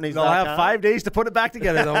 innovated companies. They'll have 5 days to put it back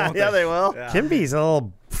together, though, won't Yeah, they will. Yeah. Kimby's a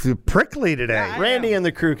little prickly today. Randy and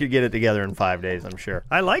the crew could get it together in 5 days, I'm sure.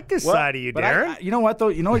 I like this side of you, Darren. You know what, though?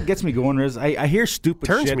 You know what gets me going is I hear stupid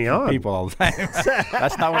Turns shit me from on. people all the time.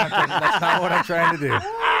 That's not what I'm trying to do.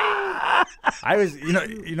 I was,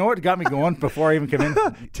 you know what got me going before I even came in?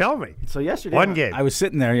 Tell me. So yesterday, One game. I was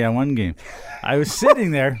sitting there. One game. I was sitting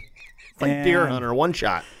there. It's like Deer Hunter, one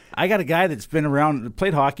shot. I got a guy that's been around,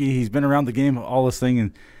 played hockey. He's been around the game, all this thing,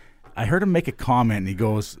 and I heard him make a comment. And he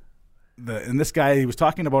goes, and this guy, he was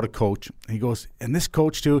talking about a coach. And he goes, and this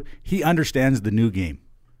coach too, he understands the new game.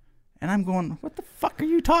 And I'm going, what the fuck are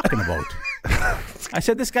you talking about? I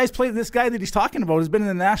said, this guy that he's talking about has been in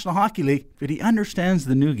the National Hockey League, but he understands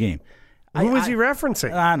the new game. Who was he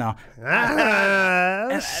referencing? I know.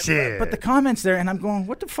 Shit. But the comments there, and I'm going,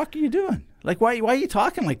 what the fuck are you doing? Like, why are you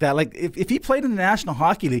talking like that? Like, if he played in the National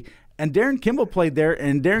Hockey League, and Darren Kimball played there,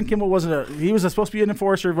 and Darren Kimball was supposed to be an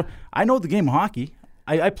enforcer. I know the game of hockey.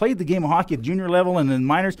 I played the game of hockey at junior level and in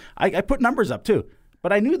minors. I put numbers up, too.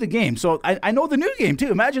 But I knew the game, so I know the new game, too.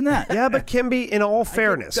 Imagine that. Yeah, but Kimby, in all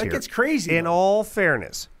fairness that gets crazy. In all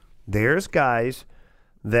fairness, there's guys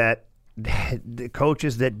that the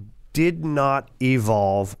coaches that did not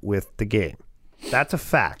evolve with the game. That's a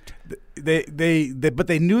fact. But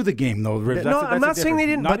they knew the game, though. I'm not saying they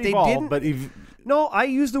didn't, but they didn't. No, I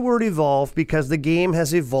use the word evolve because the game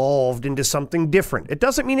has evolved into something different. It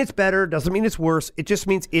doesn't mean it's better. Doesn't mean it's worse. It just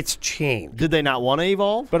means it's changed. Did they not want to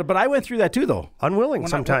evolve? But I went through that too, though. Unwilling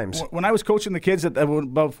sometimes. When I was coaching the kids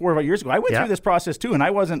about 4 or 5 years ago, I went through this process too, and I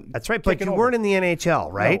wasn't. That's right, but you weren't in the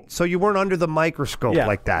NHL, right? No. So you weren't under the microscope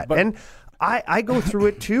like that. And I go through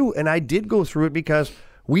it too, and I did go through it because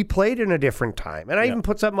we played in a different time. And I even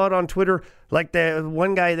put something out on Twitter, like the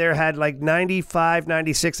one guy there had like 95,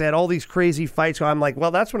 96, they had all these crazy fights. So I'm like,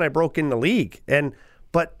 well, that's when I broke in the league.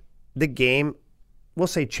 But the game, we'll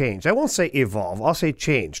say changed. I won't say evolve. I'll say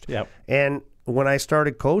changed. Yep. And when I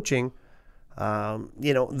started coaching,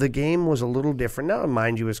 the game was a little different. Now,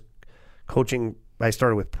 mind you, as coaching, I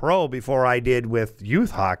started with pro before I did with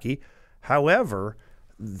youth hockey. However,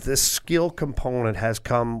 the skill component has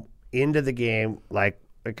come into the game like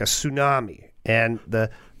a tsunami, and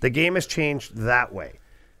the game has changed that way.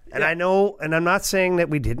 And I know, and I'm not saying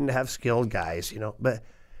that we didn't have skilled guys, but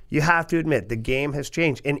you have to admit the game has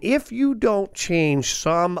changed. And if you don't change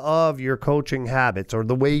some of your coaching habits or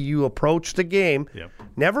the way you approach the game,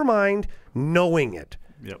 never mind knowing it.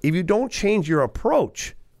 If you don't change your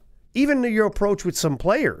approach, even your approach with some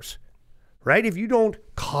players, right? If you don't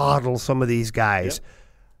coddle some of these guys,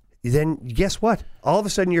 then guess what? All of a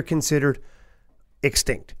sudden you're considered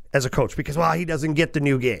extinct as a coach because, he doesn't get the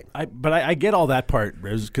new game. But I get all that part.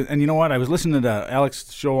 And you know what? I was listening to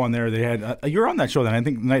Alex's show on there. They had you're on that show then. I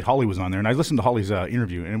think the night Holly was on there, and I listened to Holly's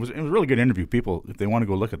interview, and it was a really good interview. People, if they want to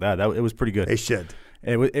go look at that, it was pretty good. They should.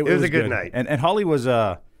 It was a good night. And Holly was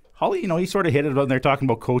he sort of hit it on there talking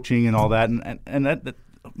about coaching and all that, and that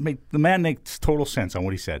the man makes total sense on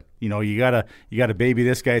what he said. You gotta baby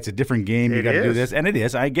this guy. It's a different game. You got to do this, and it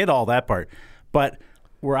is. I get all that part, but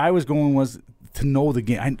where I was going was to know the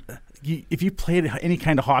game. If you played any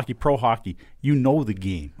kind of hockey, pro hockey, you know the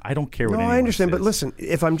game. I don't care what anyone I understand, says. but listen,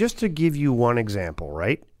 if I'm just to give you one example,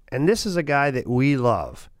 right? And this is a guy that we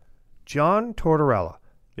love, John Tortorella.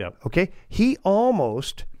 Yep. Okay? He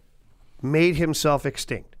almost made himself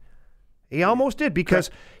extinct. He almost did because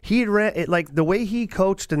he ran like the way he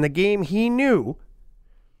coached and the game he knew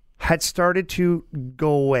had started to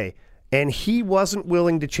go away, and he wasn't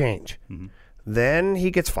willing to change. Mm-hmm. Then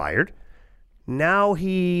he gets fired. Now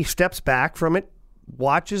he steps back from it,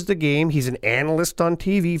 watches the game. He's an analyst on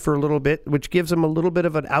TV for a little bit, which gives him a little bit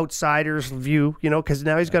of an outsider's view, because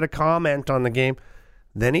now he's got to comment on the game.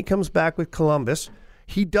 Then he comes back with Columbus.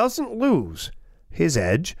 He doesn't lose his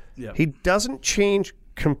edge. Yep. He doesn't change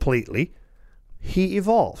completely. He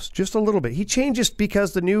evolves just a little bit. He changes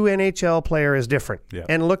because the new NHL player is different. Yep.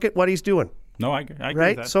 And look at what he's doing. No, I agree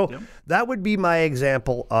right? with that. So that would be my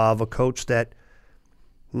example of a coach that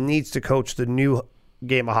needs to coach the new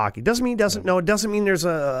game of hockey. Doesn't mean he doesn't know. It doesn't mean there's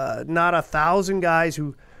not 1,000 guys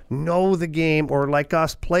who know the game or like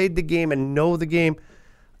us played the game and know the game.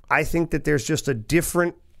 I think that there's just a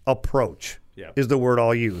different approach is the word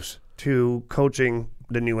I'll use to coaching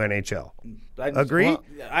the new NHL. Agree? Well,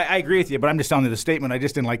 I agree with you, but I'm just telling you the statement. I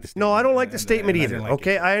just didn't like the statement. No, I don't like the statement either.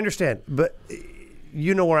 Okay, I understand. But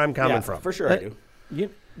you know where I'm coming from. For sure I do.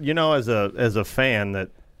 As a fan that,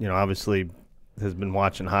 obviously has been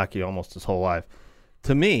watching hockey almost his whole life,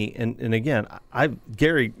 to me, and again,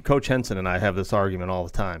 Coach Henson and I have this argument all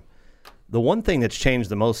the time. The one thing that's changed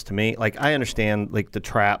the most to me, like I understand like the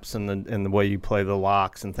traps and the way you play the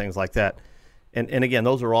locks and things like that. And again,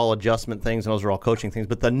 those are all adjustment things and those are all coaching things.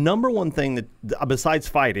 But the number one thing that, besides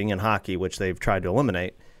fighting in hockey, which they've tried to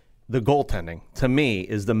eliminate, the goaltending, to me,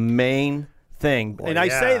 is the main thing. Well, and I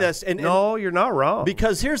say this. No, you're not wrong.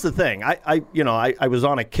 Because here's the thing. I was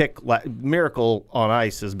on a kick. Miracle on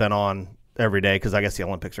Ice has been on every day because I guess the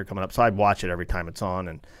Olympics are coming up. So I watch it every time it's on.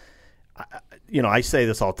 And, I say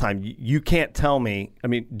this all the time. You can't tell me. I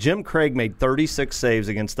mean, Jim Craig made 36 saves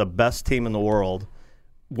against the best team in the world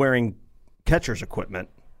wearing catcher's equipment.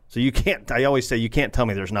 So I always say you can't tell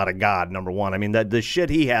me there's not a God, number one. I mean, the shit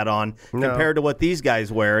he had on compared to what these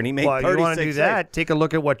guys wear, and he made 36 you want to do that, take a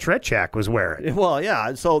look at what Tretiak was wearing. Well,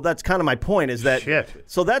 yeah, so that's kind of my point is that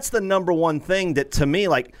so that's the number one thing that to me,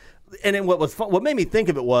 like, and then what made me think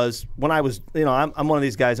of it was when I was, I'm one of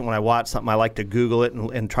these guys that when I watch something, I like to Google it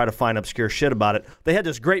and try to find obscure shit about it. They had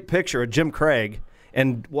this great picture of Jim Craig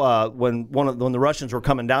and when the Russians were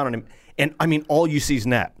coming down on him, and I mean, all you see is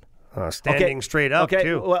net. Standing straight up,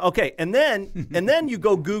 too. Well, okay, and then you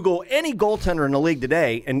go Google any goaltender in the league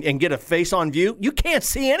today and get a face-on view. You can't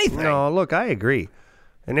see anything. No, look, I agree.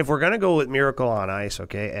 And if we're going to go with Miracle on Ice,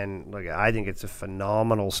 okay, and look, I think it's a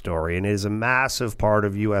phenomenal story, and it is a massive part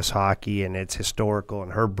of U.S. hockey, and it's historical,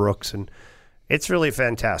 and Herb Brooks, and it's really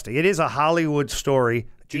fantastic. It is a Hollywood story.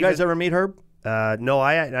 Did you guys ever meet Herb? No,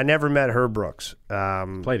 I never met Herb Brooks.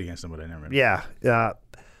 Played against him, but I never met him. Yeah.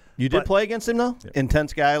 You did play against him, though? Yeah.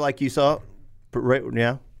 Intense guy like you saw? Right,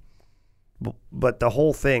 yeah. But the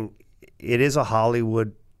whole thing, it is a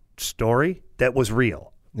Hollywood story that was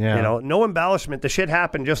real. Yeah. No embellishment. The shit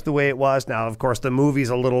happened just the way it was. Now, of course, the movie's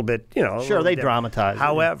a little bit, Sure, they dramatize it.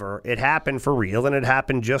 However, it happened for real, and it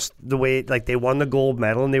happened just the way, like they won the gold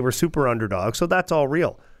medal, and they were super underdogs, so that's all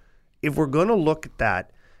real. If we're going to look at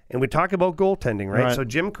that, and we talk about goaltending, right? So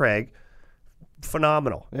Jim Craig,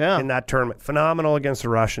 phenomenal in that tournament. Phenomenal against the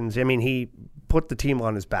Russians. I mean, he put the team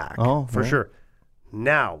on his back, for sure.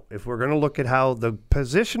 Now, if we're going to look at how the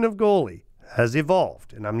position of goalie has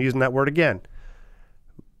evolved, and I'm using that word again,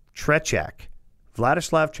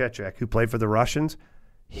 Vladislav Tretiak, who played for the Russians,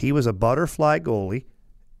 he was a butterfly goalie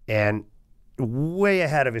and way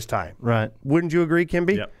ahead of his time. Right. Wouldn't you agree,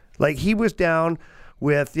 Kimby? Yep. Like he was down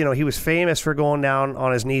with, he was famous for going down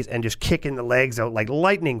on his knees and just kicking the legs out like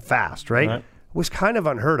lightning fast, right? It was kind of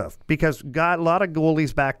unheard of because a lot of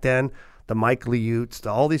goalies back then, the Mike Liutes,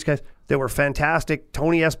 all these guys, they were fantastic.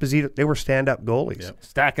 Tony Esposito, they were stand-up goalies. Yep.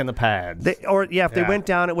 Stacking the pads. If they went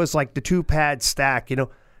down, it was like the two-pad stack,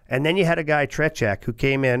 And then you had a guy, Tretiak, who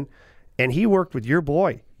came in, and he worked with your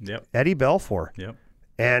boy, Eddie Belfour. Yep.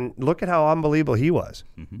 And look at how unbelievable he was.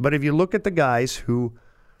 Mm-hmm. But if you look at the guys who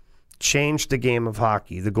changed the game of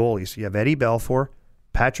hockey, the goalies, you have Eddie Belfour,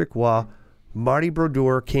 Patrick Waugh, Marty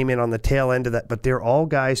Brodeur came in on the tail end of that, but they're all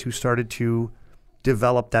guys who started to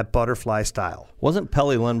develop that butterfly style. Wasn't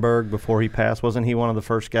Pelle Lindbergh before he passed? Wasn't he one of the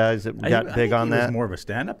first guys that got big on that? He was more of a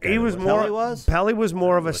stand-up guy. Pelle was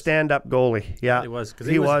more of a stand-up goalie. Yeah, he was because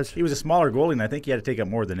he was a smaller goalie, and I think he had to take up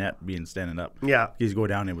more than that being standing up. Yeah, he's go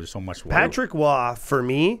down. It was so much. Patrick Waugh for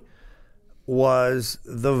me was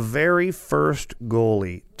the very first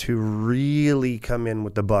goalie to really come in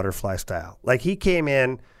with the butterfly style. Like he came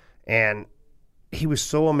in and he was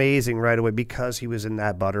so amazing right away because he was in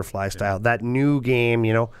that butterfly style, that new game,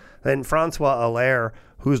 And Francois Allaire,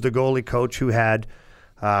 who's the goalie coach who had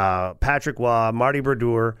Patrick Waugh, Marty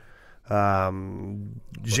Brodeur,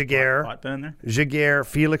 Jaguar,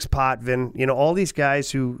 Felix Potvin, all these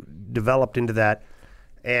guys who developed into that.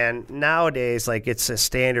 And nowadays, like, it's a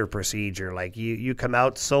standard procedure. Like, you come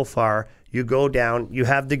out so far, you go down, you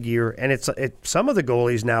have the gear, and some of the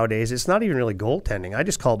goalies nowadays, it's not even really goaltending. I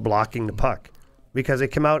just call it blocking the puck. Because they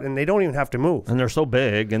come out and they don't even have to move. And they're so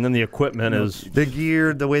big, and then the equipment is... The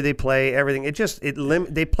gear, the way they play, everything.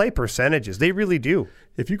 They play percentages. They really do.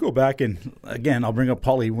 If you go back and, again, I'll bring up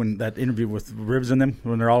Paulie, when that interview with Ribs and them,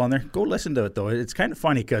 when they're all on there, go listen to it, though. It's kind of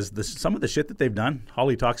funny because some of the shit that they've done,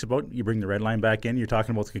 Holly talks about, you bring the red line back in, you're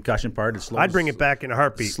talking about the concussion part. I'd bring it back in a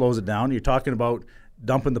heartbeat. Slows it down. You're talking about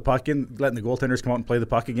dumping the puck in, letting the goaltenders come out and play the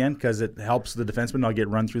puck again because it helps the defenseman not get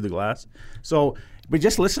run through the glass. So... But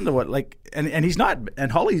just listen to what, like, and he's not, and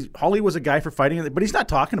Holly was a guy for fighting it, but he's not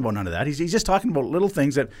talking about none of that. He's just talking about little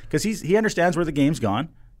things that, because he understands where the game's gone,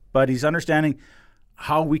 but he's understanding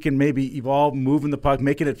how we can maybe evolve, moving the puck,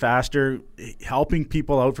 making it faster, helping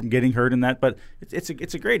people out from getting hurt in that. But it's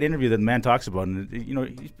a great interview that the man talks about, and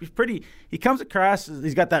he comes across,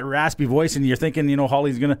 he's got that raspy voice, and you're thinking,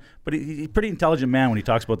 Holly's gonna, but he's a pretty intelligent man when he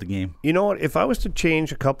talks about the game. You know what? If I was to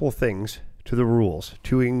change a couple of things to the rules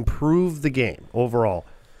to improve the game overall,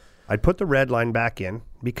 I'd put the red line back in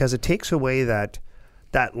because it takes away that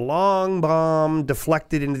long bomb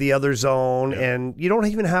deflected into the other zone, and you don't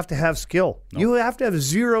even have to have skill. No. You have to have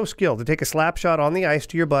zero skill to take a slap shot on the ice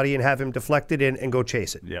to your buddy and have him deflect it in and go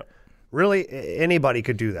chase it. Yep. Really, anybody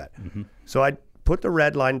could do that. Mm-hmm. So I'd put the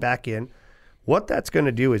red line back in. What that's going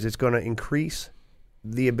to do is it's going to increase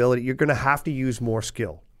the ability. You're going to have to use more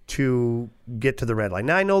skill to get to the red line.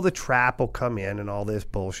 Now, I know the trap will come in and all this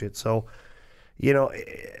bullshit, so,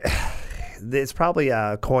 it's probably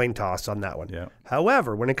a coin toss on that one. Yeah.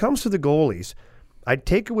 However, when it comes to the goalies, I'd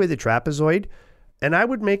take away the trapezoid, and I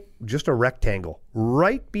would make just a rectangle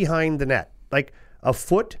right behind the net, like a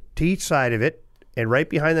foot to each side of it, and right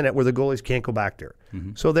behind the net where the goalies can't go back there.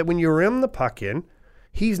 Mm-hmm. So that when you rim the puck in,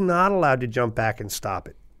 he's not allowed to jump back and stop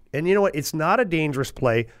it. And you know what? It's not a dangerous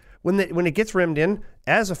play. When it gets rimmed in,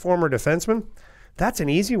 as a former defenseman, that's an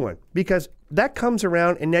easy one because that comes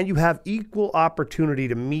around and then you have equal opportunity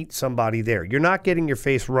to meet somebody there. You're not getting your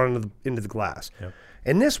face run into the glass. Yep.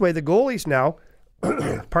 And this way, the goalies now,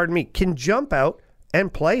 can jump out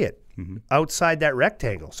and play it outside that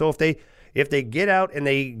rectangle. So if they get out and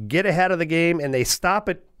they get ahead of the game and they stop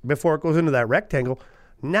it before it goes into that rectangle,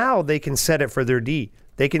 now they can set it for their D.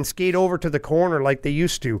 They can skate over to the corner like they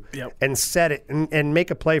used to and set it and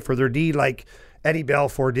make a play for their D like Eddie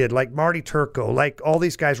Belfour did, like Marty Turco, like all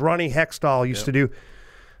these guys, Ronnie Hextall used to do.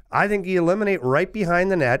 I think you eliminate right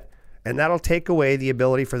behind the net, and that'll take away the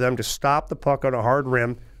ability for them to stop the puck on a hard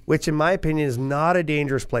rim, which in my opinion is not a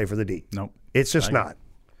dangerous play for the D. Nope. It's just not.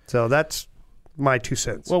 So that's my 2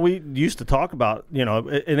 cents. Well, we used to talk about,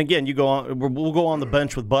 and again, we'll go on the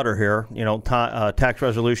bench with Butter here. Tax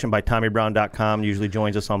Resolution by TommyBrown.com usually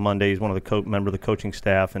joins us on Monday. He's one of the member of the coaching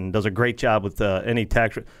staff and does a great job with any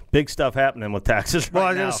tax. Big stuff happening with taxes right now. Well,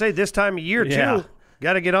 I was going to say this time of year, too.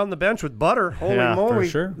 Got to get on the bench with Butter. Holy moly.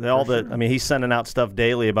 For sure. I mean, he's sending out stuff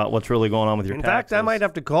daily about what's really going on with your taxes. In fact, I might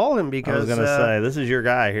have to call him because... I was going to say, this is your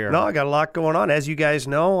guy here. No, I got a lot going on. As you guys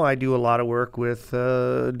know, I do a lot of work with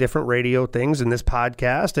different radio things in this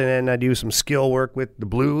podcast, and then I do some skill work with the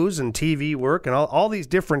Blues and TV work, and all these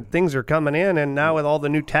different things are coming in, and now with all the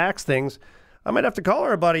new tax things... I might have to call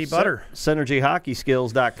our buddy Butter.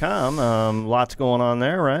 SynergyHockeySkills.com. Lots going on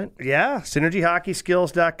there, right? Yeah,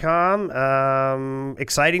 SynergyHockeySkills.com.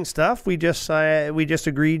 Exciting stuff. We just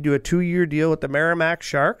agreed to a 2-year deal with the Merrimack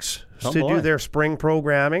Sharks to do their spring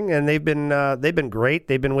programming, and they've been great.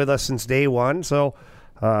 They've been with us since day one, so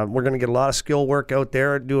we're going to get a lot of skill work out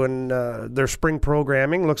there doing their spring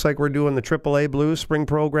programming. Looks like we're doing the AAA Blues spring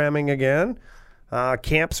programming again.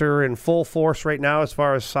 Camps are in full force right now as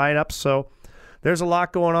far as sign-ups, so there's a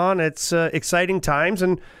lot going on. It's exciting times,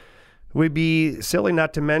 and we'd be silly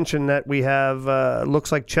not to mention that we have,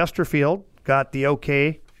 looks like Chesterfield got the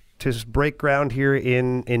okay to break ground here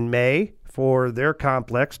in May for their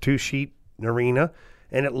complex, 2-sheet arena.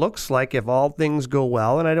 And it looks like if all things go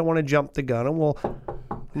well, and I don't want to jump the gun, and we'll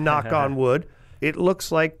knock on wood, it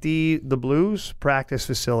looks like the Blues practice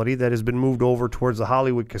facility that has been moved over towards the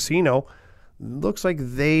Hollywood Casino looks like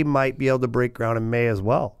they might be able to break ground in May as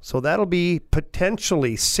well. So that'll be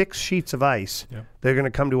potentially 6 sheets of ice. Yep. They're going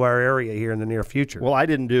to come to our area here in the near future. Well, I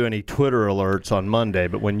didn't do any Twitter alerts on Monday,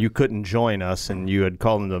 but when you couldn't join us and you had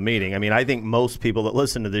called into a meeting, I mean, I think most people that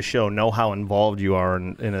listen to this show know how involved you are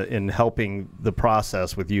in helping the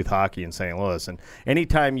process with youth hockey in St. Louis. And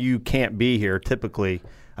anytime you can't be here, typically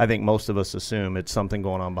I think most of us assume it's something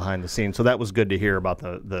going on behind the scenes. So that was good to hear about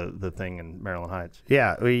the thing in Maryland Heights.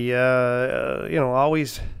 Yeah, we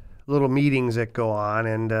always little meetings that go on,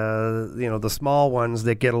 and the small ones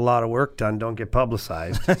that get a lot of work done don't get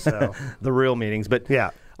publicized. So the real meetings, but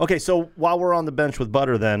yeah. Okay, so while we're on the bench with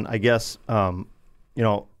Butter, then I guess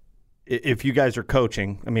if you guys are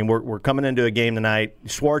coaching, I mean, we're coming into a game tonight.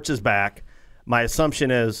 Schwartz is back. My assumption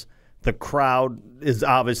is the crowd is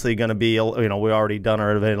obviously going to be, we already done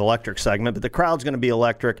our electric segment, but the crowd's going to be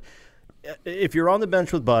electric. If you're on the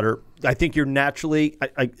bench with Butter, I think you're naturally.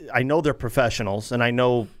 I know they're professionals, and I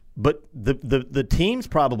know, but the team's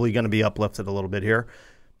probably going to be uplifted a little bit here.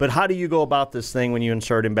 But how do you go about this thing when you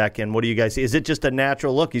insert him back in? What do you guys see? Is it just a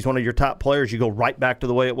natural look? He's one of your top players. You go right back to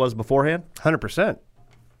the way it was beforehand? 100%.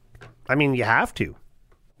 I mean, you have to.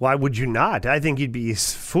 Why would you not? I think you'd be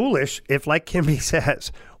foolish if, like Kimby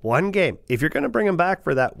says, one game. If you're going to bring him back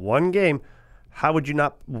for that one game,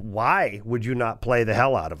 why would you not play the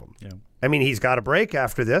hell out of him? Yeah. I mean, he's got a break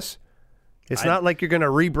after this. It's not like you're going to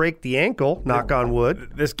re-break the ankle, knock on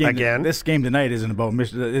wood, this game tonight isn't about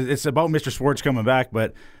it's about Mr. Schwartz coming back,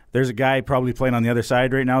 but there's a guy probably playing on the other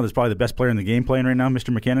side right now. There's probably the best player in the game playing right now,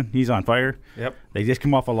 Mr. McKinnon. He's on fire. Yep. They just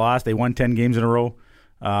come off a loss. They won 10 games in a row.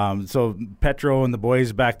 So Petro and the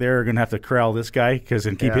boys back there are going to have to corral this guy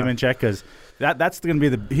and keep him in check because that's going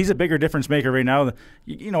to be he's a bigger difference maker right now.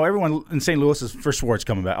 Everyone in St. Louis is for Schwartz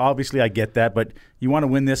coming back. Obviously, I get that, but you want to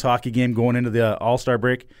win this hockey game going into the All-Star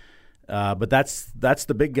break. But that's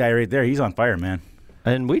the big guy right there. He's on fire, man.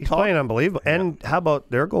 And he's playing unbelievable. Yeah. And how about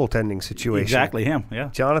their goaltending situation? Exactly him, yeah.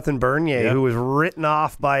 Jonathan Bernier, who was written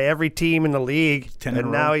off by every team in the league,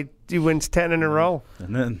 and now he wins 10 in a row.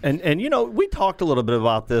 And we talked a little bit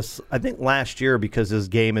about this, I think, last year because his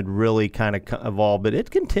game had really kind of evolved, but it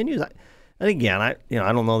continues. And again, I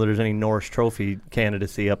don't know that there's any Norris Trophy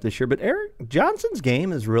candidacy up this year, but Eric Johnson's game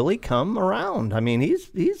has really come around. I mean,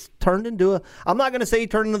 he's turned into I'm not going to say he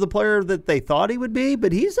turned into the player that they thought he would be,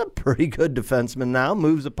 but he's a pretty good defenseman now,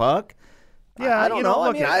 moves a puck. Yeah, I don't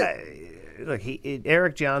know. Look,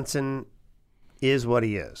 Eric Johnson is what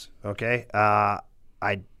he is, okay? I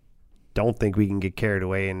don't think we can get carried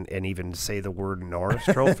away and even say the word Norris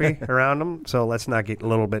Trophy around him, so let's not get a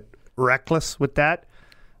little bit reckless with that.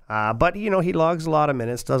 But, he logs a lot of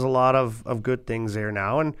minutes, does a lot of good things there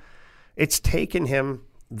now. And it's taken him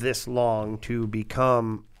this long to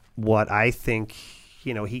become what I think,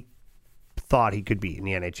 he thought he could be in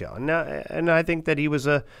the NHL. And I think that he was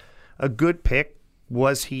a good pick.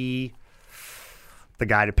 Was he the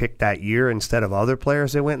guy to pick that year instead of other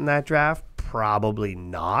players that went in that draft? Probably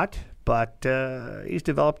not. But he's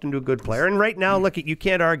developed into a good player, and right now, look, you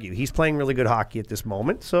can't argue. He's playing really good hockey at this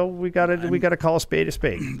moment. So we got to call a spade a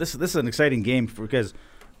spade. This is an exciting game because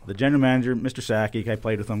the general manager, Mr. Sakic, I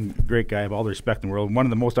played with him, great guy, I have all the respect in the world. One of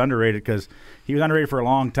the most underrated because he was underrated for a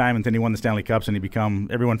long time, and then he won the Stanley Cups, and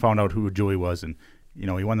everyone found out who Joey was, and he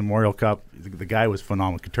won the Memorial Cup. The guy was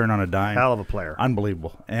phenomenal. Could turn on a dime. Hell of a player.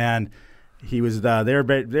 Unbelievable. And he was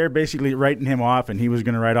they're basically writing him off, and he was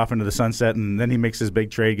going to ride off into the sunset, and then he makes his big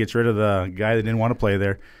trade, gets rid of the guy that didn't want to play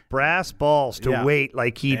there. Brass balls to wait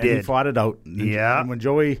like he did. He fought it out. Yeah. And when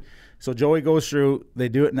Joey goes through, they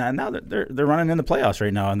do it now. They're running in the playoffs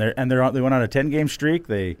right now, and they went on a 10-game streak.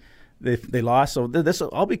 They lost. So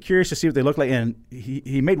I'll be curious to see what they look like. And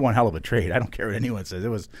he made one hell of a trade. I don't care what anyone says.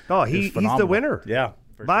 He's the winner. Yeah,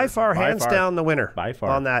 by far, hands down, the winner. By far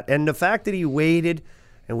on that, and the fact that he waited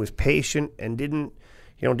and was patient and didn't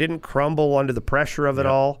crumble under the pressure of it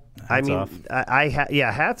all. Hats off.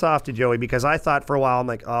 Hats off to Joey, because I thought for a while, I'm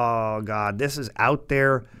like, oh God, this is out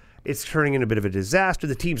there. It's turning into a bit of a disaster.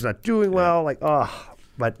 The team's not doing well. Like,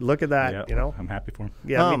 but look at that, I'm happy for him.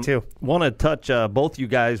 Yeah, me too. Want to touch, both you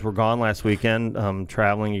guys were gone last weekend,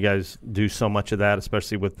 traveling. You guys do so much of that,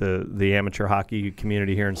 especially with the amateur hockey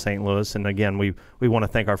community here in St. Louis. And again, we want to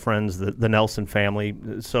thank our friends, the Nelson family,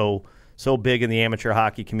 so big in the amateur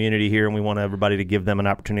hockey community here, and we want everybody to give them an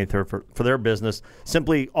opportunity for their business.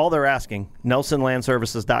 Simply, all they're asking,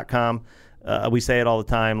 NelsonLandServices.com. We say it all the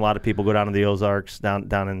time. A lot of people go down to the Ozarks, down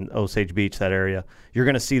in Osage Beach, that area. You're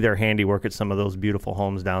going to see their handiwork at some of those beautiful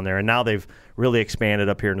homes down there. And now they've really expanded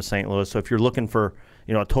up here into St. Louis. So if you're looking for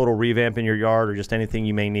a total revamp in your yard or just anything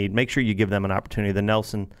you may need, make sure you give them an opportunity. The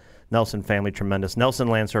Nelson family, tremendous.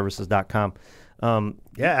 NelsonLandServices.com.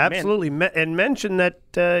 Absolutely. And mention that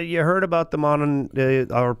you heard about them on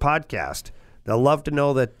our podcast. they'll love to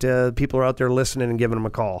know that people are out there listening and giving them a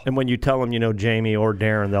call. And when you tell them you know Jamie or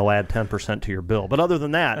Darren, they'll add 10% to your bill. But other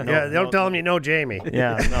than that, don't tell them you know Jamie.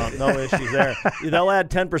 Yeah, no issues there. They'll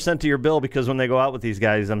add 10% to your bill because when they go out with these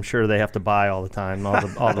guys, I'm sure they have to buy all the time, all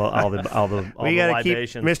the we got to keep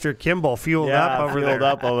libations. Mr. Kimball fueled up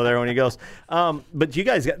over there when he goes. But you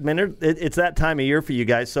guys, it's that time of year for you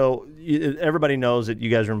guys. So everybody knows that you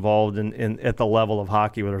guys are involved in at the level of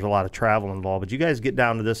hockey where there's a lot of travel involved. But you guys get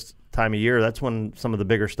down to this time of year, that's when some of the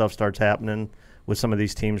bigger stuff starts happening with some of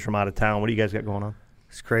these teams from out of town. What do you guys got going on?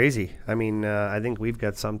 It's crazy. I mean, I think we've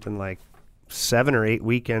got something like 7 or 8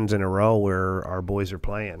 weekends in a row where our boys are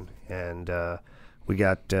playing. And we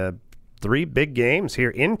got 3 big games here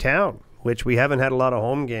in town, which we haven't had a lot of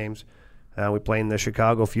home games. We play in the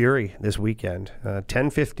Chicago Fury this weekend.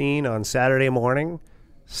 10:15 on Saturday morning,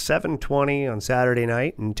 7:20 on Saturday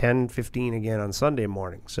night, and 10:15 again on Sunday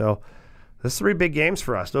morning. So there's 3 big games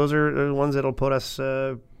for us. Those are the ones that'll put us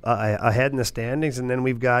ahead in the standings. And then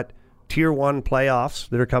we've got Tier 1 playoffs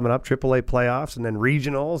that are coming up, AAA playoffs, and then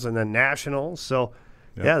regionals, and then nationals. So,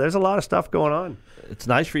 yeah, there's a lot of stuff going on. It's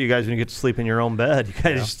nice for you guys when you get to sleep in your own bed. You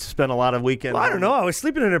guys spend a lot of weekends. Well, I don't know. I was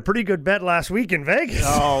sleeping in a pretty good bed last week in Vegas.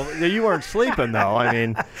 Oh, you weren't sleeping, though. I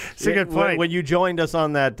mean, it's a good point. When you joined us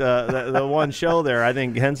on that the one show there, I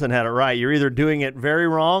think Henson had it right. You're either doing it very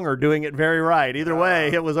wrong or doing it very right. Either way,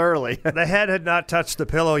 it was early. The head had not touched the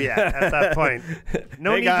pillow yet at that point.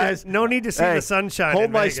 No need to see the sunshine.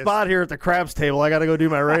 Hold my Vegas. Spot here at the craps table. I got to go do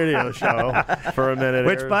my radio show for a minute.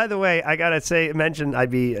 Which, by the way, I got to mention, I'd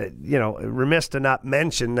be remiss to not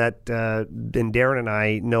mention that and Darren and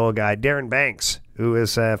I know a guy, Darren Banks, who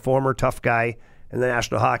is a former tough guy in the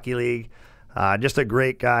National Hockey League. Just a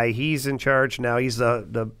great guy. He's in charge now. He's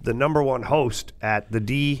the number 1 host at the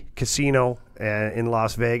D Casino in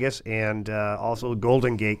Las Vegas, and also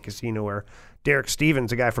Golden Gate Casino, where Derek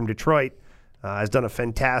Stevens, a guy from Detroit, has done a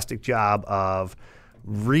fantastic job of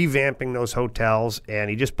revamping those hotels,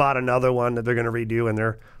 and he just bought another one that they're going to redo, and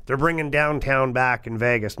they're bringing downtown back in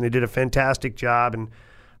Vegas, and they did a fantastic job and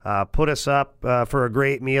put us up for a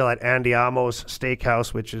great meal at Andiamo's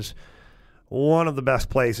Steakhouse, which is one of the best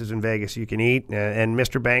places in Vegas you can eat. And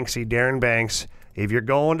Mr. Banksy, Darren Banks, if you're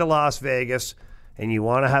going to Las Vegas and you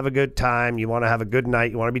want to have a good time, you want to have a good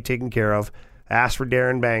night, you want to be taken care of, ask for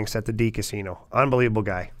Darren Banks at the D Casino. Unbelievable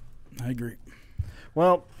guy. I agree.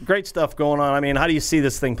 Well, great stuff going on. I mean, how do you see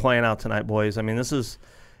this thing playing out tonight, boys? I mean, this is,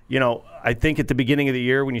 I think at the beginning of the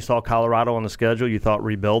year when you saw Colorado on the schedule, you thought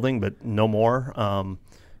rebuilding, but no more.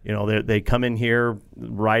 They come in here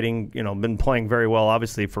riding, been playing very well,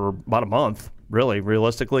 obviously, for about a month, really,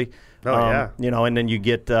 realistically. And then you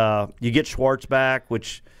get Schwartz back,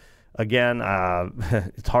 which, again,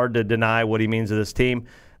 it's hard to deny what he means to this team.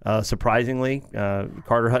 Surprisingly,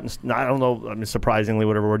 Carter Hutton's, I don't know, surprisingly,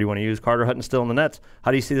 whatever word you want to use, Carter Hutton's still in the nets. How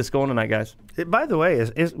do you see this going tonight, guys? By the way,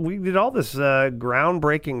 is we did all this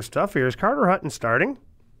groundbreaking stuff here. Is Carter Hutton starting?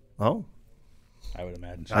 Oh. I would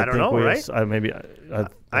imagine so. I don't know, right?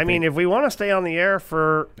 I mean, if we want to stay on the air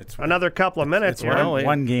for another couple of minutes here,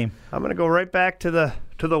 one game. I'm going to go right back to the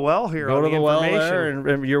well here. Go on to the well there,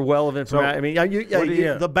 and your well of information. So, I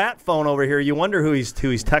mean, the bat phone over here. You wonder who he's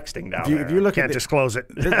texting down there. If you look can't disclose it.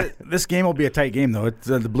 This game will be a tight game, though. It's,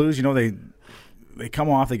 the Blues, they come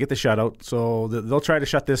off, they get the shutout, so they'll try to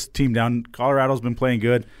shut this team down. Colorado's been playing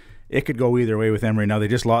good. It could go either way with them right now.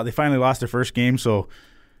 They finally lost their first game, so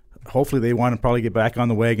hopefully they want to probably get back on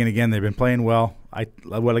the wagon again. They've been playing well.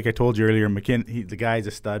 Like I told you earlier, the guy's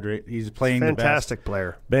a stud. Right? He's playing fantastic the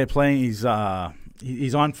best.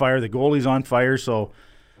 He's on fire. The goalie's on fire. So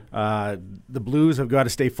the Blues have got to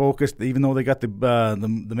stay focused, even though they got the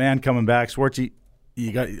man coming back, Schwartzy.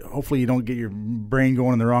 Hopefully you don't get your brain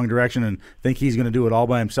going in the wrong direction and think he's going to do it all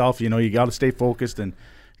by himself. You got to stay focused and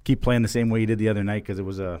keep playing the same way you did the other night, because it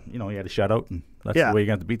was he had a shutout, and that's the way you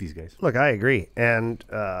got to beat these guys. Look, I agree, and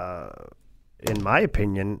in my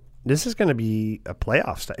opinion, this is going to be a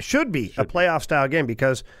playoff style. Should be a playoff style game,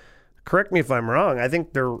 because correct me if I'm wrong. I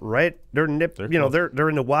think they're right. They're in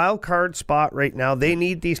the wild card spot right now. They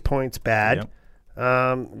need these points bad.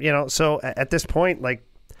 Yep. So at this point, like,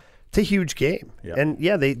 it's a huge game, and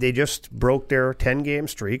they just broke their 10-game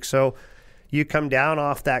streak. So you come down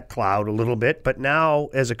off that cloud a little bit, but now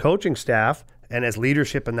as a coaching staff and as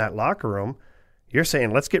leadership in that locker room, you're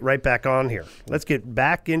saying, let's get right back on here. Let's get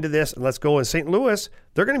back into this, and let's go. In St. Louis,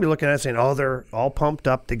 they're going to be looking at it saying, they're all pumped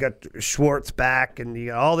up. They got Schwartz back, and you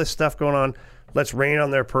got all this stuff going on. Let's rain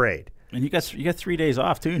on their parade. And you got 3 days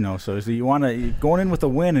off too, so you want to going in with a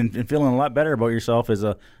win and feeling a lot better about yourself is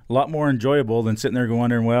a lot more enjoyable than sitting there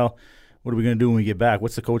going, well, what are we going to do when we get back?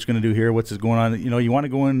 What's the coach going to do here? What's going on? You want to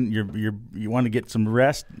go in. You want to get some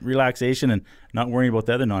rest, relaxation, and not worrying about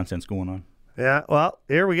the other nonsense going on. Yeah, well,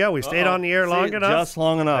 here we go. We stayed on the air long enough. Just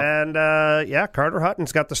long enough. And, Carter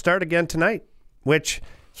Hutton's got the start again tonight, which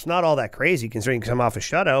it's not all that crazy considering he come off a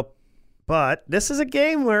shutout. But this is a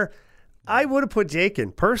game where I would have put Jake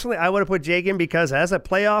in. Personally, I would have put Jake in because it has a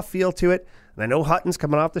playoff feel to it. And I know Hutton's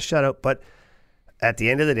coming off the shutout, but at the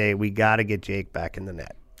end of the day, we got to get Jake back in the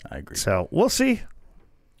net. I agree. So we'll see.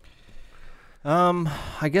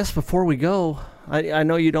 I guess before we go, I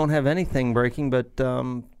know you don't have anything breaking, but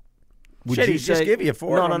would you just give you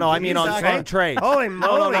 4? No. I mean on trades. Holy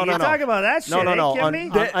moly! No. You talking about that shit? No.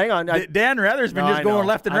 Hang on. Dan Rather's been just going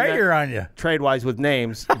left and right here on you. Trade-wise with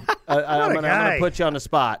names. I'm going to put you on the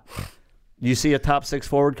spot. You see a top 6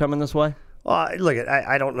 forward coming this way? Well, look,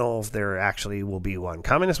 I don't know if there actually will be one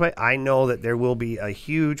coming this way. I know that there will be a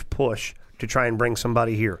huge push to try and bring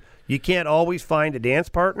somebody here. You can't always find a dance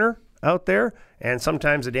partner out there, and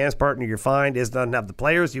sometimes the dance partner you find doesn't have the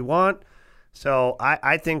players you want. So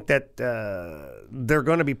I think that they're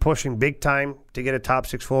going to be pushing big time to get a top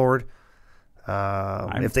 6 forward.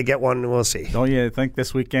 If they get one, we'll see. Don't you think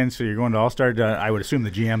this weekend? So you're going to All-Star. I would assume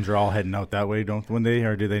the GMs are all heading out that way, don't they?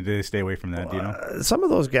 Or do they stay away from that? Do you know? Some of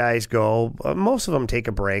those guys go. Most of them take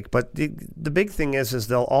a break. But the big thing is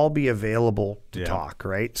they'll all be available to talk,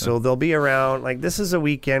 right? So they'll be around. Like this is a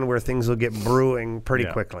weekend where things will get brewing pretty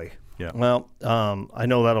quickly. Yeah. Well, I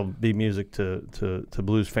know that'll be music to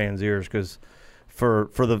Blues fans' ears because for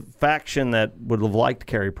the faction that would have liked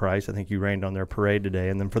Carey Price, I think you rained on their parade today,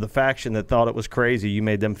 and then for the faction that thought it was crazy, you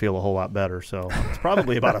made them feel a whole lot better. So it's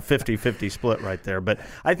probably about a 50-50 split right there. But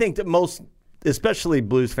I think that most, especially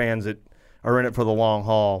Blues fans that are in it for the long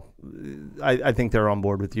haul, I think they're on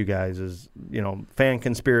board with you guys. As fan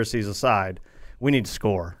conspiracies aside, we need to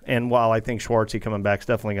score. And while I think Schwartzy coming back is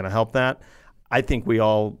definitely going to help that, I think we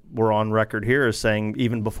all were on record here as saying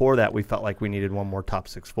even before that we felt like we needed one more top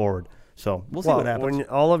 6 forward. So we'll see what happens. When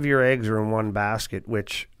all of your eggs are in one basket,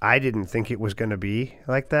 which I didn't think it was going to be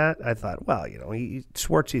like that, I thought, well,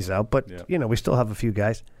 Schwartzy's out, but we still have a few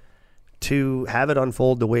guys. To have it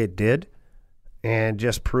unfold the way it did, and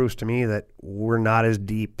just proves to me that we're not as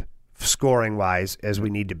deep scoring wise as we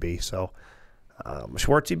need to be. So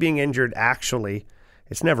Schwartzy being injured, actually,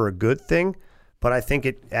 it's never a good thing. But I think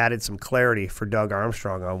it added some clarity for Doug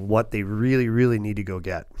Armstrong on what they really, really need to go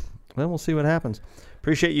get. Well, we'll see what happens.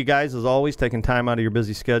 Appreciate you guys, as always, taking time out of your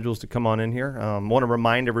busy schedules to come on in here. Want to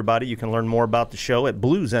remind everybody you can learn more about the show at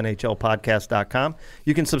bluesnhlpodcast.com.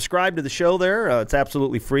 You can subscribe to the show there. It's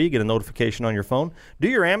absolutely free. You get a notification on your phone. Do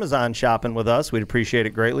your Amazon shopping with us. We'd appreciate it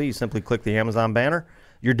greatly. You simply click the Amazon banner.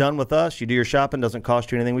 You're done with us. You do your shopping. Doesn't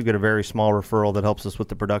cost you anything. We've got a very small referral that helps us with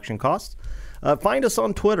the production costs. Find us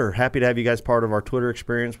on Twitter. Happy to have you guys part of our Twitter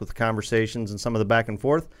experience with the conversations and some of the back and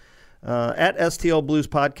forth. At STL Blues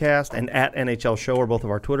Podcast and at NHL Show are both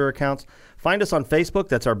of our Twitter accounts. Find us on Facebook.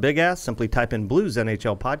 That's our big ass. Simply type in Blues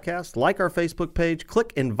NHL Podcast. Like our Facebook page.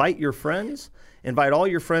 Click Invite Your Friends. Invite all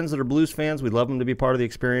your friends that are Blues fans. We'd love them to be part of the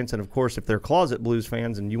experience. And, of course, if they're closet Blues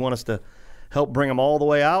fans and you want us to help bring them all the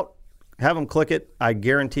way out, have them click it. I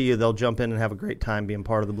guarantee you they'll jump in and have a great time being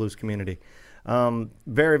part of the Blues community.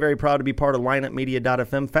 Very, very proud to be part of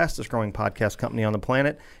lineupmedia.fm, fastest growing podcast company on the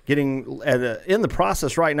planet. Getting in the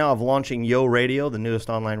process right now of launching Yo Radio, the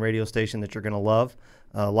newest online radio station that you're going to love.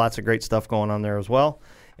 Lots of great stuff going on there as well.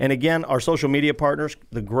 And again, our social media partners,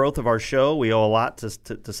 the growth of our show, we owe a lot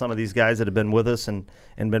to some of these guys that have been with us and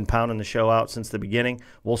been pounding the show out since the beginning.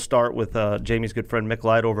 We'll start with Jamie's good friend Mick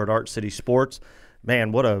Light over at Art City Sports.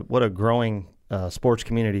 Man, what a growing sports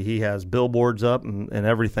community he has, billboards up and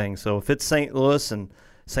everything. So if it's St. Louis and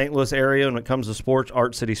St. Louis area when it comes to sports,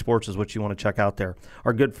 Art City Sports is what you want to check out there.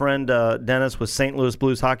 Our good friend Dennis with St. Louis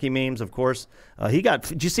Blues Hockey Memes, of course.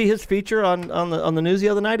 Did you see his feature on the news the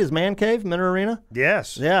other night? His man cave, Minter Arena.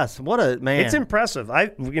 Yes. What a man! It's impressive.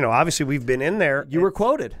 Obviously we've been in there. You were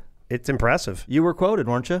quoted. It's impressive. You were quoted,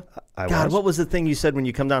 weren't you? I was. What was the thing you said when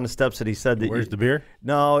you come down the steps that he said that? Where's the beer?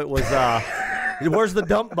 No, it was. Where's the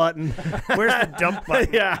dump button? Where's the dump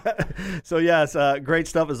button? Yeah. So, yes, great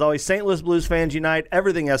stuff as always. St. Louis Blues Fans Unite,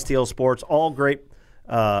 everything STL Sports, all great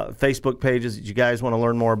Facebook pages. If you guys want to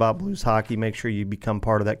learn more about Blues hockey, make sure you become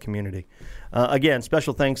part of that community. Again,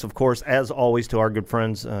 special thanks, of course, as always, to our good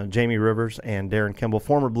friends Jamie Rivers and Darren Kimball,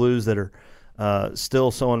 former Blues that are still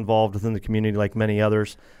so involved within the community like many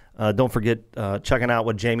others. Don't forget checking out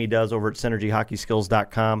what Jamie does over at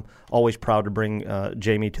SynergyHockeySkills.com. Always proud to bring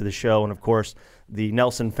Jamie to the show. And, of course, the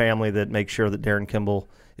Nelson family that makes sure that Darren Kimball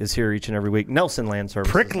is here each and every week. Nelson Land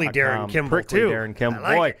Services. Prickly Darren Kimball, Prickly too. Darren Kimball.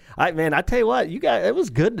 I like Boy, I tell you what, you guys, it was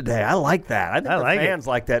good today. I like that. I think the fans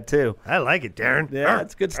like that, too. I like it, Darren. Yeah,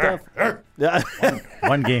 it's good stuff.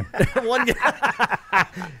 One game. One game.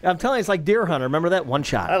 I'm telling you, it's like Deer Hunter. Remember that? One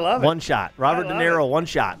shot. I love it. One shot. Robert De Niro, one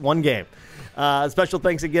shot. One game. Special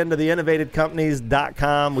thanks again to the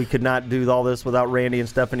innovatedcompanies.com. We could not do all this without Randy and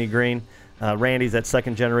Stephanie Green. Randy's that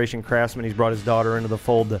second-generation craftsman. He's brought his daughter into the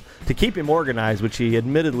fold to keep him organized, which he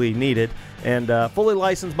admittedly needed. And fully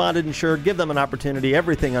licensed, bonded, insured. Give them an opportunity.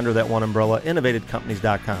 Everything under that one umbrella.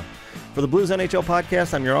 Innovatedcompanies.com. For the Blues NHL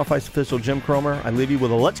podcast, I'm your off-ice official, Jim Cromer. I leave you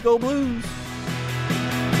with a Let's Go Blues.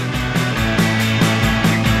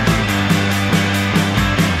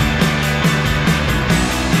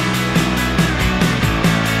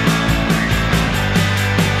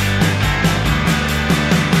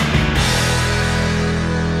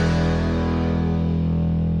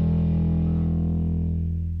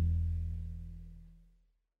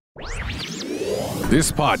 This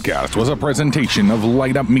podcast was a presentation of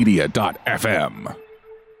LightUpMedia.fm.